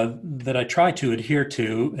that I try to adhere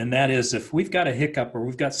to, and that is if we've got a hiccup or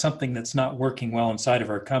we've got something that's not working well inside of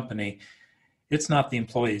our company, it's not the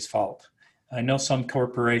employee's fault. I know some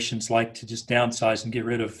corporations like to just downsize and get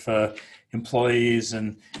rid of employees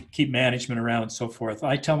and keep management around and so forth.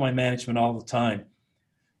 I tell my management all the time,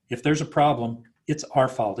 if there's a problem, it's our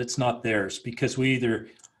fault. It's not theirs, because we either,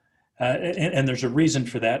 and there's a reason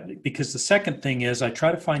for that, because the second thing is I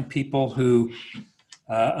try to find people who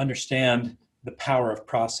understand the power of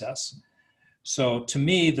process. So to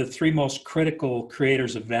me, the three most critical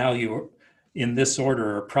creators of value in this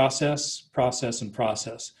order are process, process, and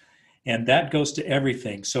process. And that goes to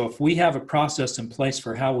everything. So if we have a process in place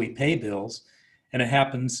for how we pay bills, and it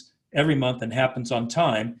happens every month and happens on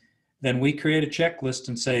time, then we create a checklist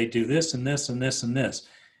and say, do this and this and this and this.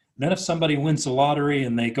 Then if somebody wins the lottery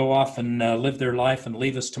and they go off and live their life and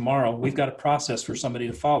leave us tomorrow, we've got a process for somebody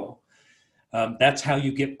to follow. That's how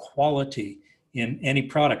you get quality in any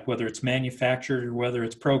product, whether it's manufactured or whether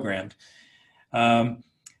it's programmed.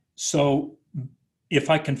 So if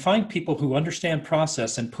I can find people who understand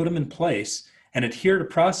process and put them in place and adhere to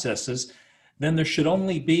processes, then there should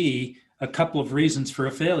only be a couple of reasons for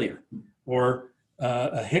a failure or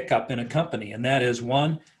a hiccup in a company. And that is,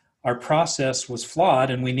 one, our process was flawed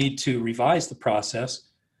and we need to revise the process,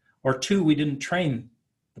 or two, we didn't train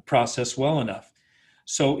the process well enough.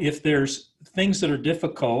 So if there's things that are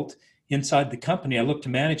difficult inside the company, I look to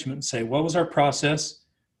management and say, what was our process?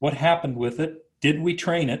 What happened with it? Did we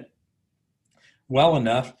train it well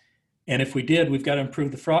enough? And if we did, we've got to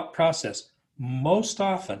improve the process. Most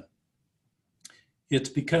often, it's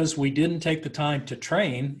because we didn't take the time to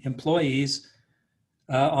train employees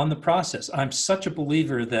on the process. I'm such a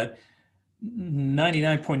believer that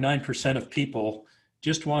 99.9% of people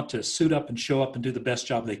just want to suit up and show up and do the best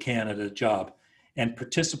job they can at a job and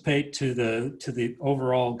participate to the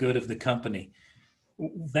overall good of the company.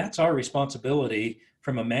 That's our responsibility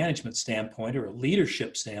from a management standpoint or a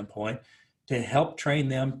leadership standpoint, to help train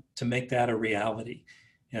them to make that a reality.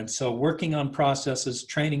 And so working on processes,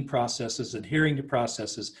 training processes, adhering to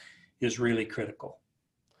processes is really critical.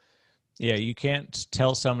 Yeah, you can't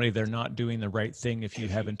tell somebody they're not doing the right thing if you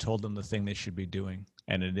haven't told them the thing they should be doing,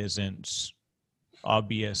 and it isn't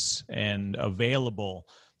obvious and available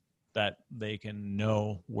that they can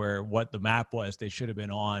know what the map was they should have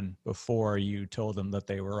been on before you told them that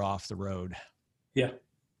they were off the road. Yeah,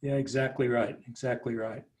 exactly right. Exactly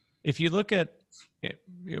right. If you look at it,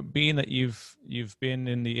 being that you've been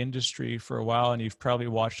in the industry for a while and you've probably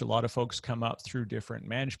watched a lot of folks come up through different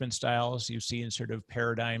management styles, you've seen sort of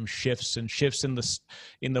paradigm shifts and shifts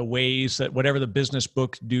in the ways that whatever the business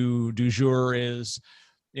book du jour is.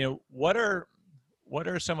 What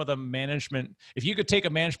are some of the management, if you could take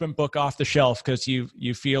a management book off the shelf because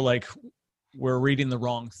you feel like we're reading the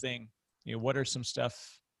wrong thing, what are some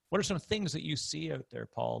things that you see out there,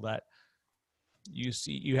 Paul, that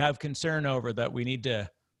you have concern over that we need to,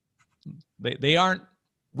 they aren't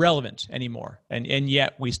relevant anymore, and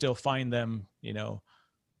yet we still find them,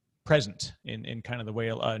 present in kind of the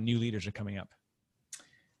way new leaders are coming up?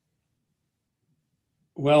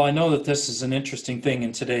 Well, I know that this is an interesting thing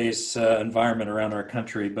in today's environment around our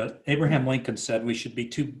country, but Abraham Lincoln said we should be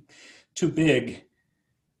too big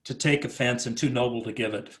to take offense and too noble to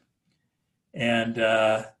give it. And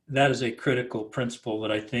that is a critical principle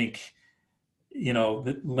that I think,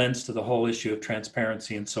 that lends to the whole issue of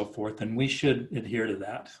transparency and so forth. And we should adhere to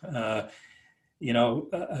that.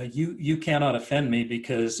 You cannot offend me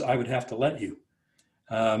because I would have to let you.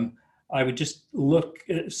 I would just look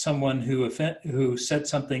at someone who said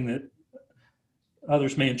something that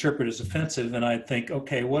others may interpret as offensive, and I'd think,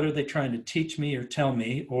 okay, what are they trying to teach me or tell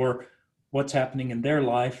me, or what's happening in their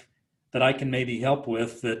life that I can maybe help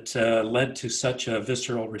with that led to such a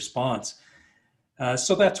visceral response?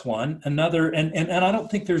 So that's one. Another, and I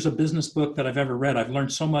don't think there's a business book that I've ever read. I've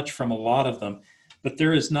learned so much from a lot of them, but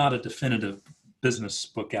there is not a definitive business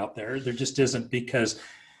book out there. There just isn't, because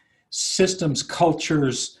systems,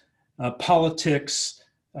 cultures, politics,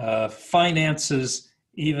 finances,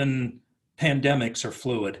 even pandemics are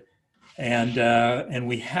fluid, and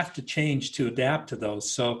we have to change to adapt to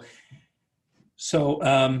those. So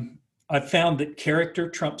I've found that character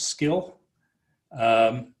trumps skill.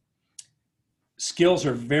 Skills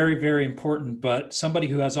are very, very important, but somebody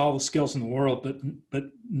who has all the skills in the world but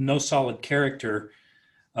no solid character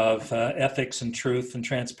of ethics and truth and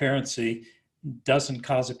transparency doesn't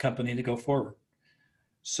cause a company to go forward.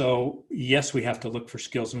 So yes, we have to look for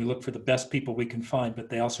skills, and we look for the best people we can find, but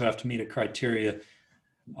they also have to meet a criteria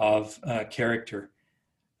of character.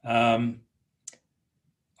 I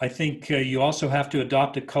think you also have to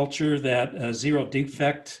adopt a culture that zero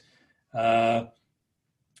defect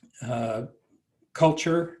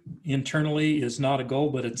culture internally is not a goal,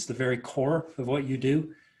 but it's the very core of what you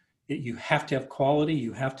do. You have to have quality.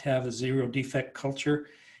 You have to have a zero defect culture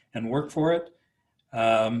and work for it.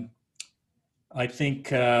 I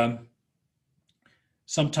think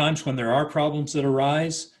sometimes when there are problems that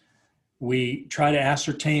arise, we try to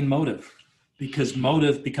ascertain motive, because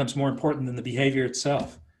motive becomes more important than the behavior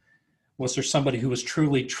itself. Was there somebody who was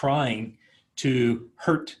truly trying to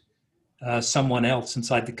hurt someone else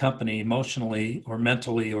inside the company, emotionally or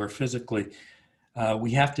mentally or physically?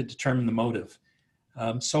 We have to determine the motive.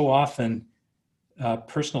 So often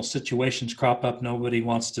personal situations crop up. Nobody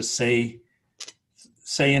wants to say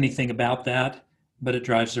anything about that, but it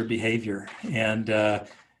drives their behavior. And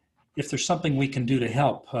if there's something we can do to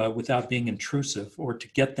help without being intrusive, or to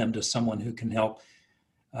get them to someone who can help,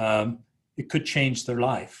 it could change their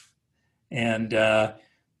life. And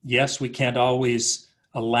yes, we can't always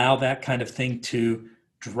allow that kind of thing to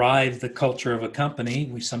drive the culture of a company.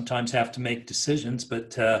 We sometimes have to make decisions,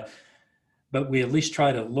 but we at least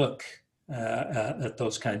try to look at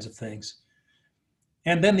those kinds of things.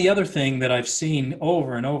 And then the other thing that I've seen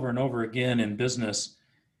over and over and over again in business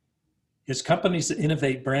is companies that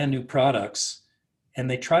innovate brand new products, and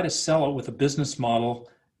they try to sell it with a business model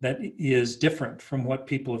that is different from what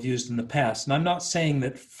people have used in the past. And I'm not saying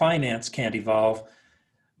that finance can't evolve,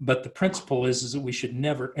 but the principle is that we should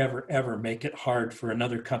never, ever, ever make it hard for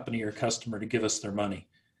another company or customer to give us their money.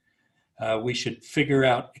 We should figure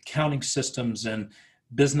out accounting systems and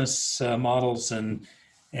business models and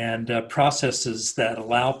processes that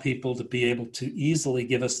allow people to be able to easily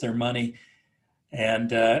give us their money,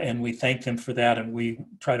 and we thank them for that, and we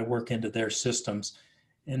try to work into their systems,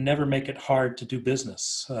 and never make it hard to do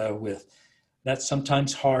business with. That's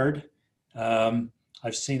sometimes hard.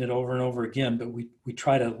 I've seen it over and over again, but we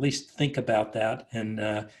try to at least think about that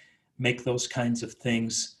and make those kinds of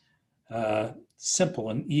things simple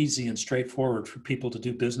and easy and straightforward for people to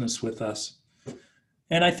do business with us.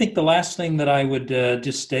 And I think the last thing that I would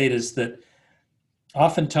just state is that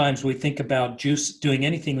oftentimes we think about doing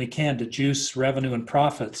anything we can to juice revenue and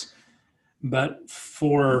profits, but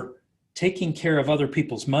for taking care of other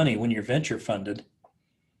people's money when you're venture funded,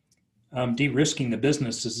 de-risking the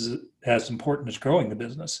business is as important as growing the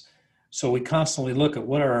business. So we constantly look at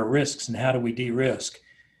what are our risks and how do we de-risk,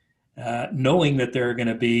 knowing that there are going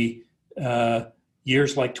to be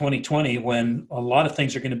years like 2020 when a lot of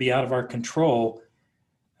things are going to be out of our control.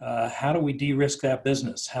 How do we de-risk that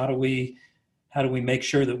business? How do we make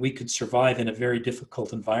sure that we could survive in a very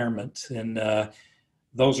difficult environment? And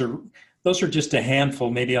those are just a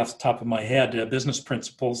handful, maybe off the top of my head, business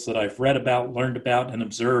principles that I've read about, learned about, and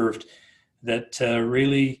observed that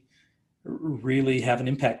really have an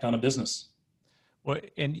impact on a business. Well,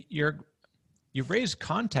 and you've raised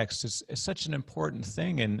context as such an important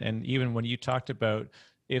thing. And even when you talked about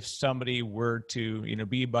if somebody were to,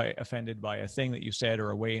 be offended by a thing that you said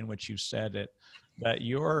or a way in which you said it, that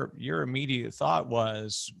your immediate thought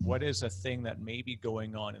was, what is a thing that may be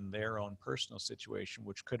going on in their own personal situation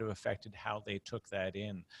which could have affected how they took that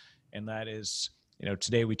in? And that is,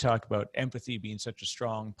 today we talk about empathy being such a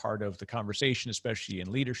strong part of the conversation, especially in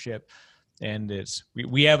leadership. And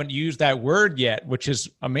we haven't used that word yet, which is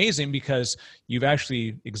amazing because you've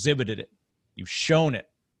actually exhibited it. You've shown it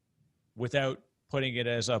without putting it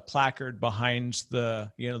as a placard behind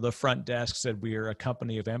the front desk, said we are a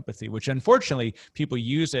company of empathy, which unfortunately people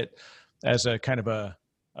use it as a kind of a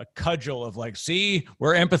cudgel of like, see,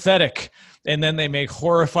 we're empathetic. And then they make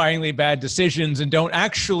horrifyingly bad decisions and don't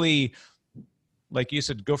actually, like you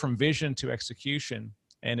said, go from vision to execution.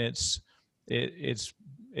 And it's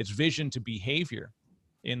vision to behavior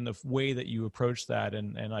in the way that you approach that.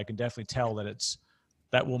 And I can definitely tell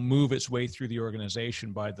that will move its way through the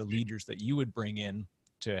organization by the leaders that you would bring in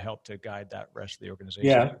to help to guide that rest of the organization.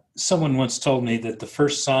 Yeah. Someone once told me that the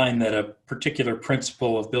first sign that a particular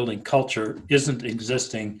principle of building culture isn't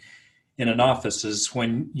existing in an office is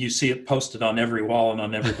when you see it posted on every wall and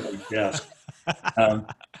on everybody's desk.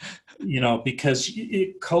 Because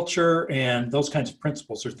culture and those kinds of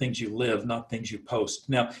principles are things you live, not things you post.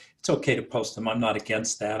 Now, it's okay to post them. I'm not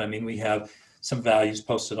against that. I mean, we have some values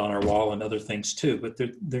posted on our wall and other things too, but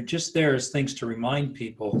they're just there as things to remind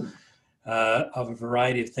people of a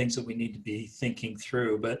variety of things that we need to be thinking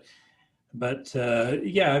through. But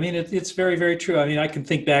yeah, I mean, it's very, very true. I mean, I can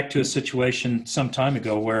think back to a situation some time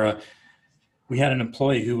ago where we had an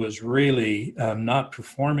employee who was really not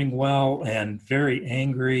performing well and very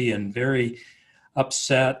angry and very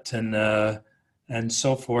upset and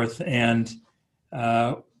so forth. And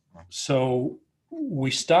so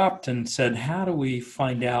we stopped and said, how do we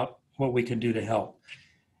find out what we can do to help?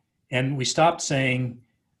 And we stopped saying,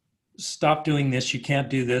 stop doing this. You can't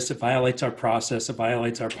do this. It violates our process. It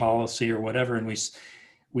violates our policy or whatever. And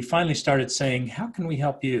we finally started saying, how can we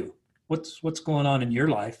help you? What's going on in your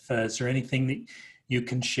life? Is there anything that you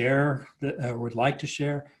can share that would like to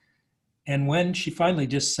share? And when she finally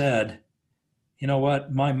just said, you know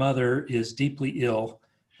what, my mother is deeply ill.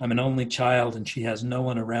 I'm an only child and she has no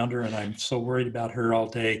one around her and I'm so worried about her all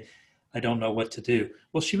day. I don't know what to do.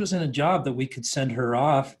 Well, she was in a job that we could send her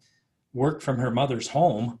off, work from her mother's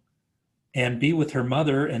home and be with her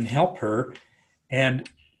mother and help her. And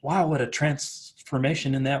wow, what a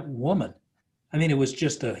transformation in that woman. I mean, it was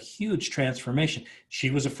just a huge transformation. She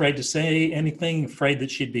was afraid to say anything, afraid that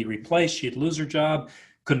she'd be replaced. She'd lose her job,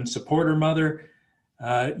 couldn't support her mother,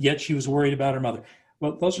 yet she was worried about her mother.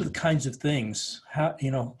 Well, those are the kinds of things,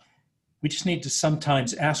 we just need to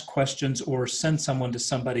sometimes ask questions or send someone to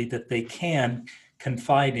somebody that they can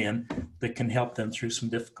confide in that can help them through some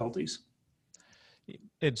difficulties.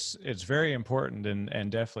 It's very important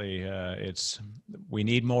and definitely we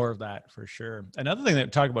need more of that for sure. Another thing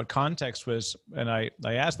that talked about context was, and I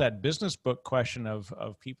asked that business book question of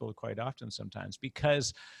people quite often sometimes,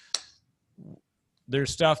 because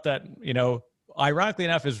there's stuff that, ironically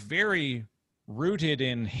enough is very rooted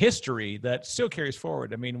in history that still carries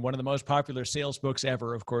forward. I mean, one of the most popular sales books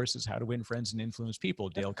ever, of course, is How to Win Friends and Influence People.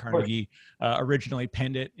 Dale Carnegie originally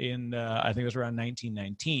penned it in, I think it was around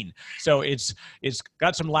 1919. So it's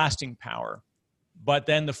got some lasting power. But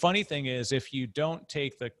then the funny thing is, if you don't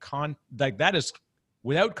take that is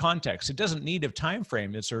without context, it doesn't need a time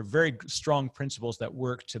frame. It's very strong principles that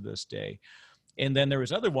work to this day. And then there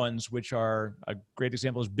was other ones, which are a great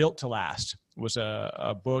example is Built to Last. It was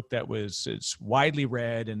a book that it's widely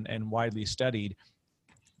read and widely studied,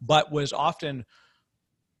 but was often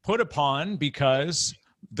put upon because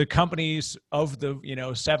the companies of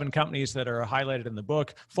the 7 companies that are highlighted in the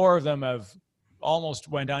book, 4 of them have almost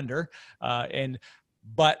went under,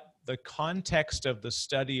 but the context of the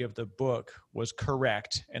study of the book was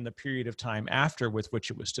correct, and the period of time after with which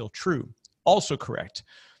it was still true, also correct.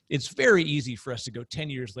 It's very easy for us to go 10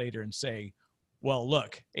 years later and say, well,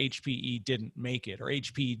 look, HPE didn't make it, or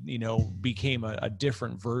HP, became a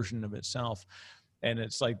different version of itself. And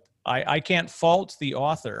it's like, I can't fault the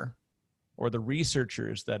author or the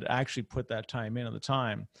researchers that actually put that time in at the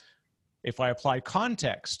time. If I apply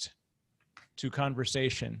context to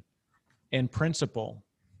conversation and principle,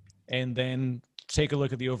 and then take a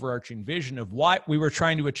look at the overarching vision of what we were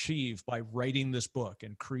trying to achieve by writing this book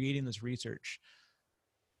and creating this research,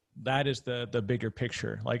 that is the bigger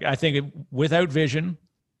picture. Like, I think without vision,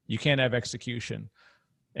 you can't have execution.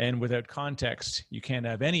 And without context, you can't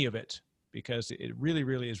have any of it, because it really,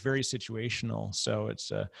 really is very situational. So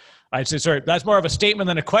it's, I'd say, sorry, that's more of a statement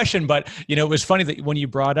than a question, but, it was funny that when you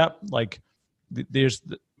brought up, like,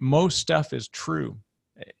 most stuff is true.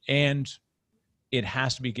 And it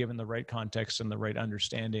has to be given the right context and the right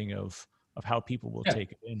understanding of how people will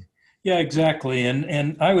take it in. Yeah, exactly.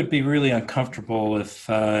 And I would be really uncomfortable if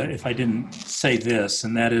I didn't say this,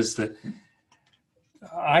 and that is that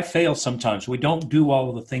I fail sometimes. We don't do all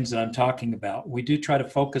of the things that I'm talking about. We do try to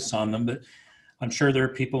focus on them, but I'm sure there are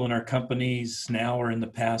people in our companies now or in the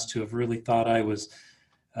past who have really thought I was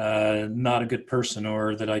not a good person,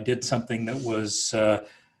 or that I did something that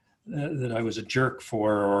I was a jerk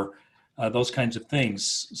for, or those kinds of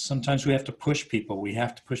things. Sometimes we have to push people. We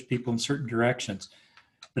have to push people in certain directions.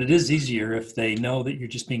 But it is easier if they know that you're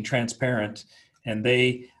just being transparent, and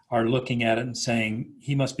they are looking at it and saying,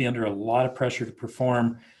 he must be under a lot of pressure to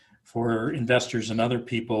perform for investors and other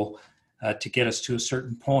people to get us to a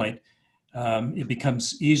certain point. It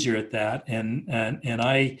becomes easier at that. And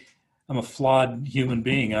I'm a flawed human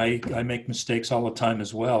being. I make mistakes all the time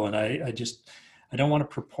as well. And I don't want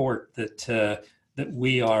to purport that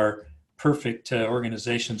we are perfect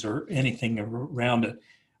organizations or anything around it.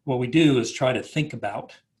 What we do is try to think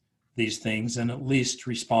about these things and at least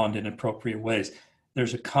respond in appropriate ways.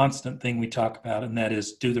 There's a constant thing we talk about, and that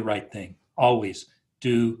is do the right thing. Always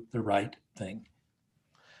do the right thing.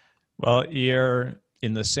 Well, you're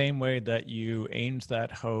in the same way that you aimed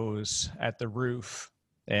that hose at the roof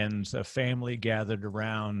and the family gathered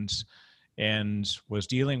around and was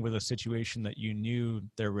dealing with a situation that you knew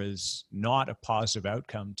there was not a positive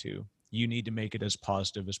outcome to. You need to make it as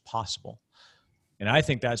positive as possible. And I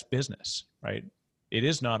think that's business, right? It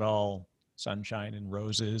is not all sunshine and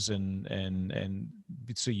roses, and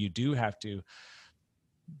so you do have to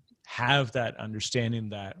have that understanding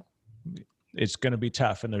that it's going to be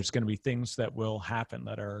tough, and there's going to be things that will happen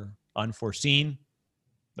that are unforeseen,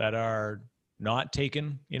 that are not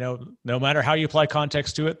taken, no matter how you apply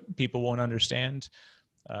context to it, people won't understand.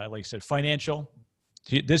 Like I said, financial,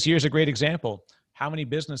 this year's a great example. How many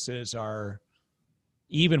businesses are,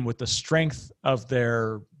 even with the strength of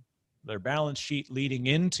their balance sheet leading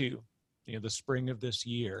into the spring of this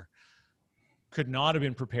year, could not have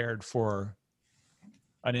been prepared for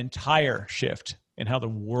an entire shift in how the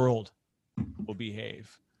world will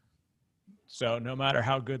behave. So no matter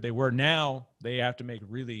how good they were, now they have to make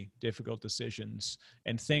really difficult decisions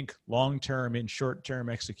and think long-term in short-term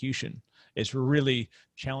execution. It's a really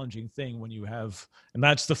challenging thing when you have, and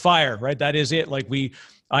that's the fire, right? That is it.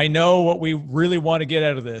 I know what we really want to get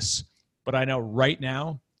out of this, but I know right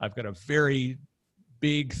now I've got a very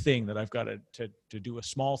big thing that I've got to do a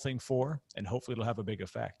small thing for, and hopefully it'll have a big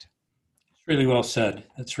effect. It's really well said.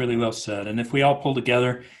 That's really well said. And if we all pull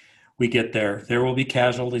together, we get there. There will be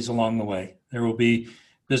casualties along the way. There will be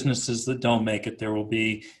businesses that don't make it. There will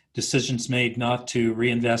be decisions made not to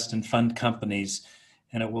reinvest and fund companies,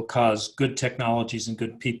 and it will cause good technologies and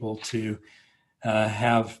good people to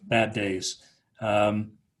have bad days.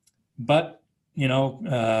 But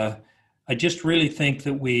I just really think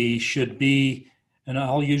that we should be, and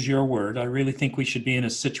I'll use your word, I really think we should be in a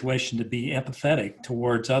situation to be empathetic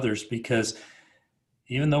towards others, because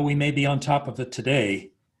even though we may be on top of it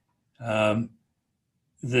today, the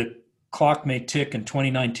clock may tick and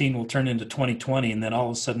 2019 will turn into 2020, and then all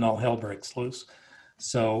of a sudden all hell breaks loose.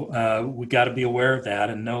 So we got to be aware of that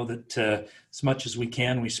and know that as much as we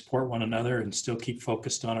can, we support one another and still keep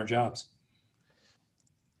focused on our jobs.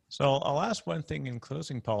 So I'll ask one thing in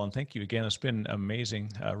closing, Paul, and thank you again. It's been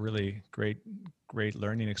amazing, really great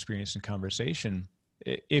learning experience and conversation.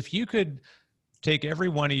 If you could take every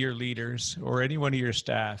one of your leaders or any one of your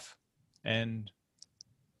staff and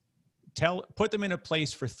put them in a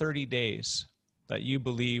place for 30 days that you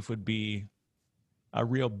believe would be a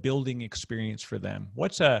real building experience for them,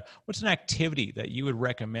 what's an activity that you would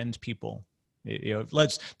recommend people?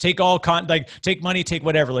 Let's take take money, take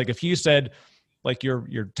whatever. Like if you said, like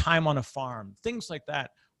your time on a farm, things like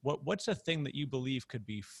that. What's a thing that you believe could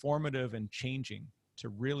be formative and changing to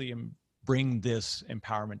really bring this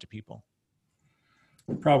empowerment to people?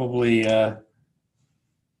 Probably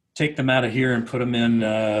take them out of here and put them in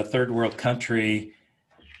a third world country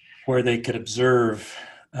where they could observe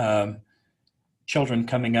children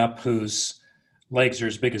coming up whose legs are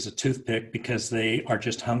as big as a toothpick because they are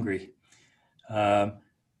just hungry.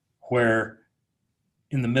 Where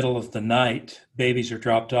in the middle of the night, babies are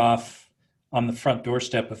dropped off on the front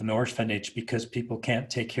doorstep of an orphanage because people can't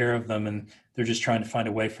take care of them, and they're just trying to find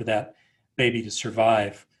a way for that baby to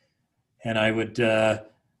survive. And I would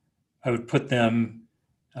put them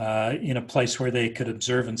in a place where they could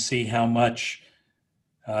observe and see how much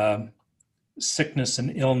sickness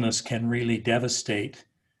and illness can really devastate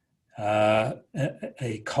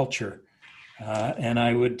a culture. And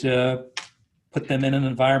I would put them in an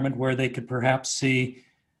environment where they could perhaps see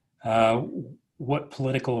what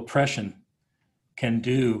political oppression can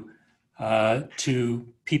do to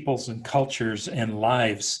peoples and cultures and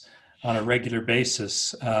lives on a regular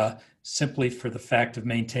basis, simply for the fact of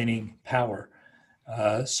maintaining power,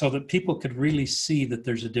 so that people could really see that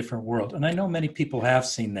there's a different world. And I know many people have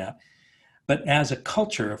seen that. But as a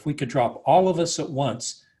culture, if we could drop all of us at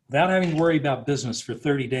once without having to worry about business for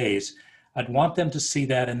 30 days, I'd want them to see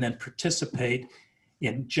that and then participate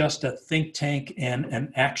in just a think tank and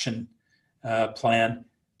an action plan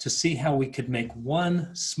to see how we could make one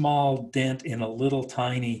small dent in a little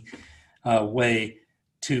tiny way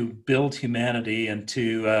to build humanity and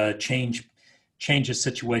to change a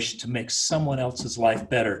situation to make someone else's life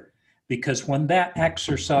better. Because when that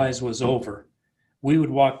exercise was over, we would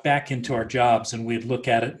walk back into our jobs and we'd look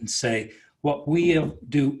at it and say, what we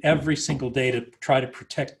do every single day to try to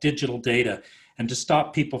protect digital data and to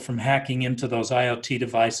stop people from hacking into those IoT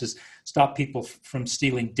devices, stop people from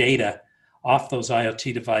stealing data off those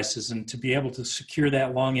IoT devices, and to be able to secure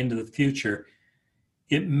that long into the future,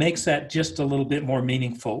 it makes that just a little bit more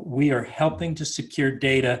meaningful. We are helping to secure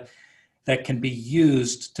data that can be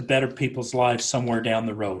used to better people's lives somewhere down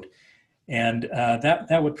the road. And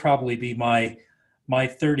that would probably be my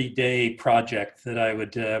 30-day project that I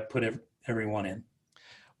would put everyone in.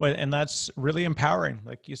 Well, and that's really empowering.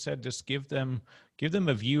 Like you said, just give them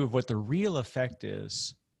a view of what the real effect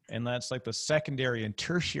is. And that's like the secondary and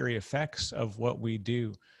tertiary effects of what we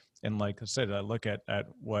do. And like I said, I look at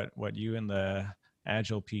what you and the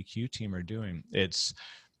Agile PQ team are doing. This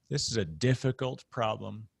is a difficult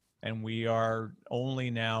problem. And we are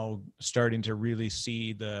only now starting to really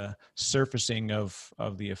see the surfacing of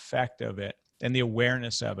the effect of it and the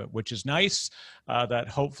awareness of it, which is nice, that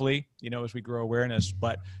hopefully, as we grow awareness,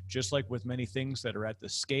 but just like with many things that are at the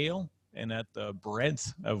scale and at the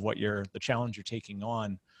breadth of the challenge you're taking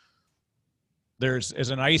on, there's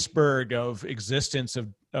an iceberg of existence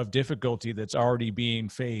of difficulty that's already being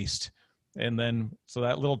faced. And then, so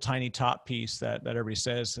that little tiny top piece that everybody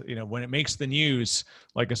says, when it makes the news,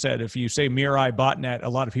 like I said, if you say Mirai botnet, a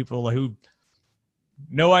lot of people who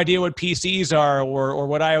no idea what PCs are or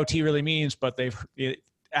what IoT really means, but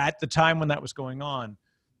at the time when that was going on,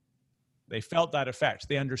 they felt that effect.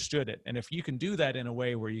 They understood it. And if you can do that in a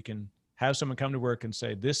way where you can have someone come to work and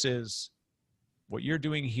say, this is what you're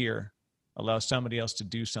doing here, allow somebody else to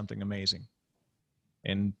do something amazing.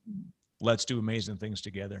 And let's do amazing things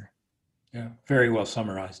together. Yeah, very well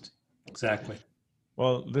summarized. Exactly.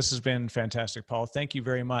 Well, this has been fantastic, Paul. Thank you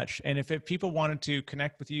very much. And if people wanted to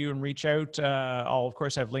connect with you and reach out, I'll of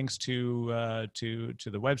course have links to the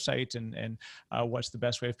website and what's the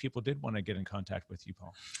best way if people did want to get in contact with you,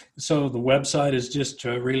 Paul? So the website is just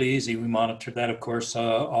really easy. We monitor that, of course,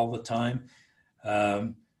 all the time.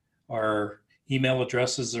 Our email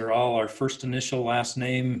addresses are all our first initial, last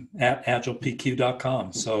name at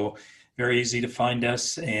agilepq.com. So very easy to find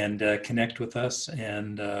us and connect with us.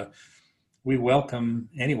 And we welcome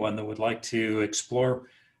anyone that would like to explore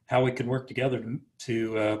how we could work together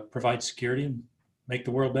to provide security and make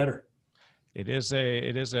the world better. It is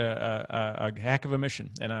a heck of a mission,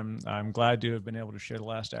 and I'm glad to have been able to share the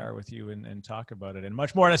last hour with you and talk about it and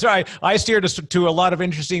much more. And so I steered us to a lot of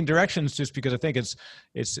interesting directions just because I think it's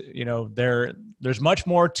there's much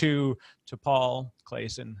more to Paul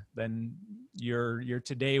Clason than your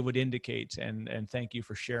today would indicate. And thank you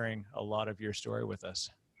for sharing a lot of your story with us.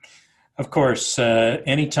 Of course,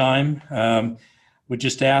 anytime. We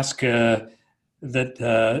just ask that.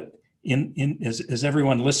 As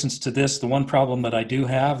everyone listens to this, the one problem that I do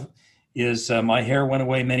have is my hair went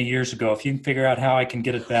away many years ago. If you can figure out how I can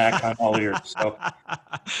get it back, I'm all ears. So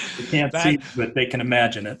you can't see it, but they can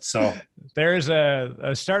imagine it. So there's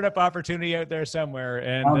a startup opportunity out there somewhere,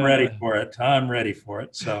 and I'm ready for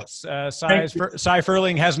it. So Cy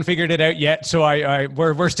Furling hasn't figured it out yet. So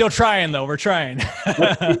we're still trying though. We're trying.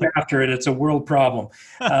 Let's keep after it. It's a world problem.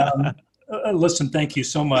 Listen, thank you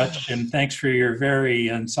so much. And thanks for your very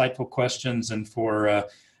insightful questions and for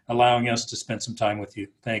allowing us to spend some time with you.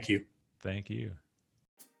 Thank you. Thank you.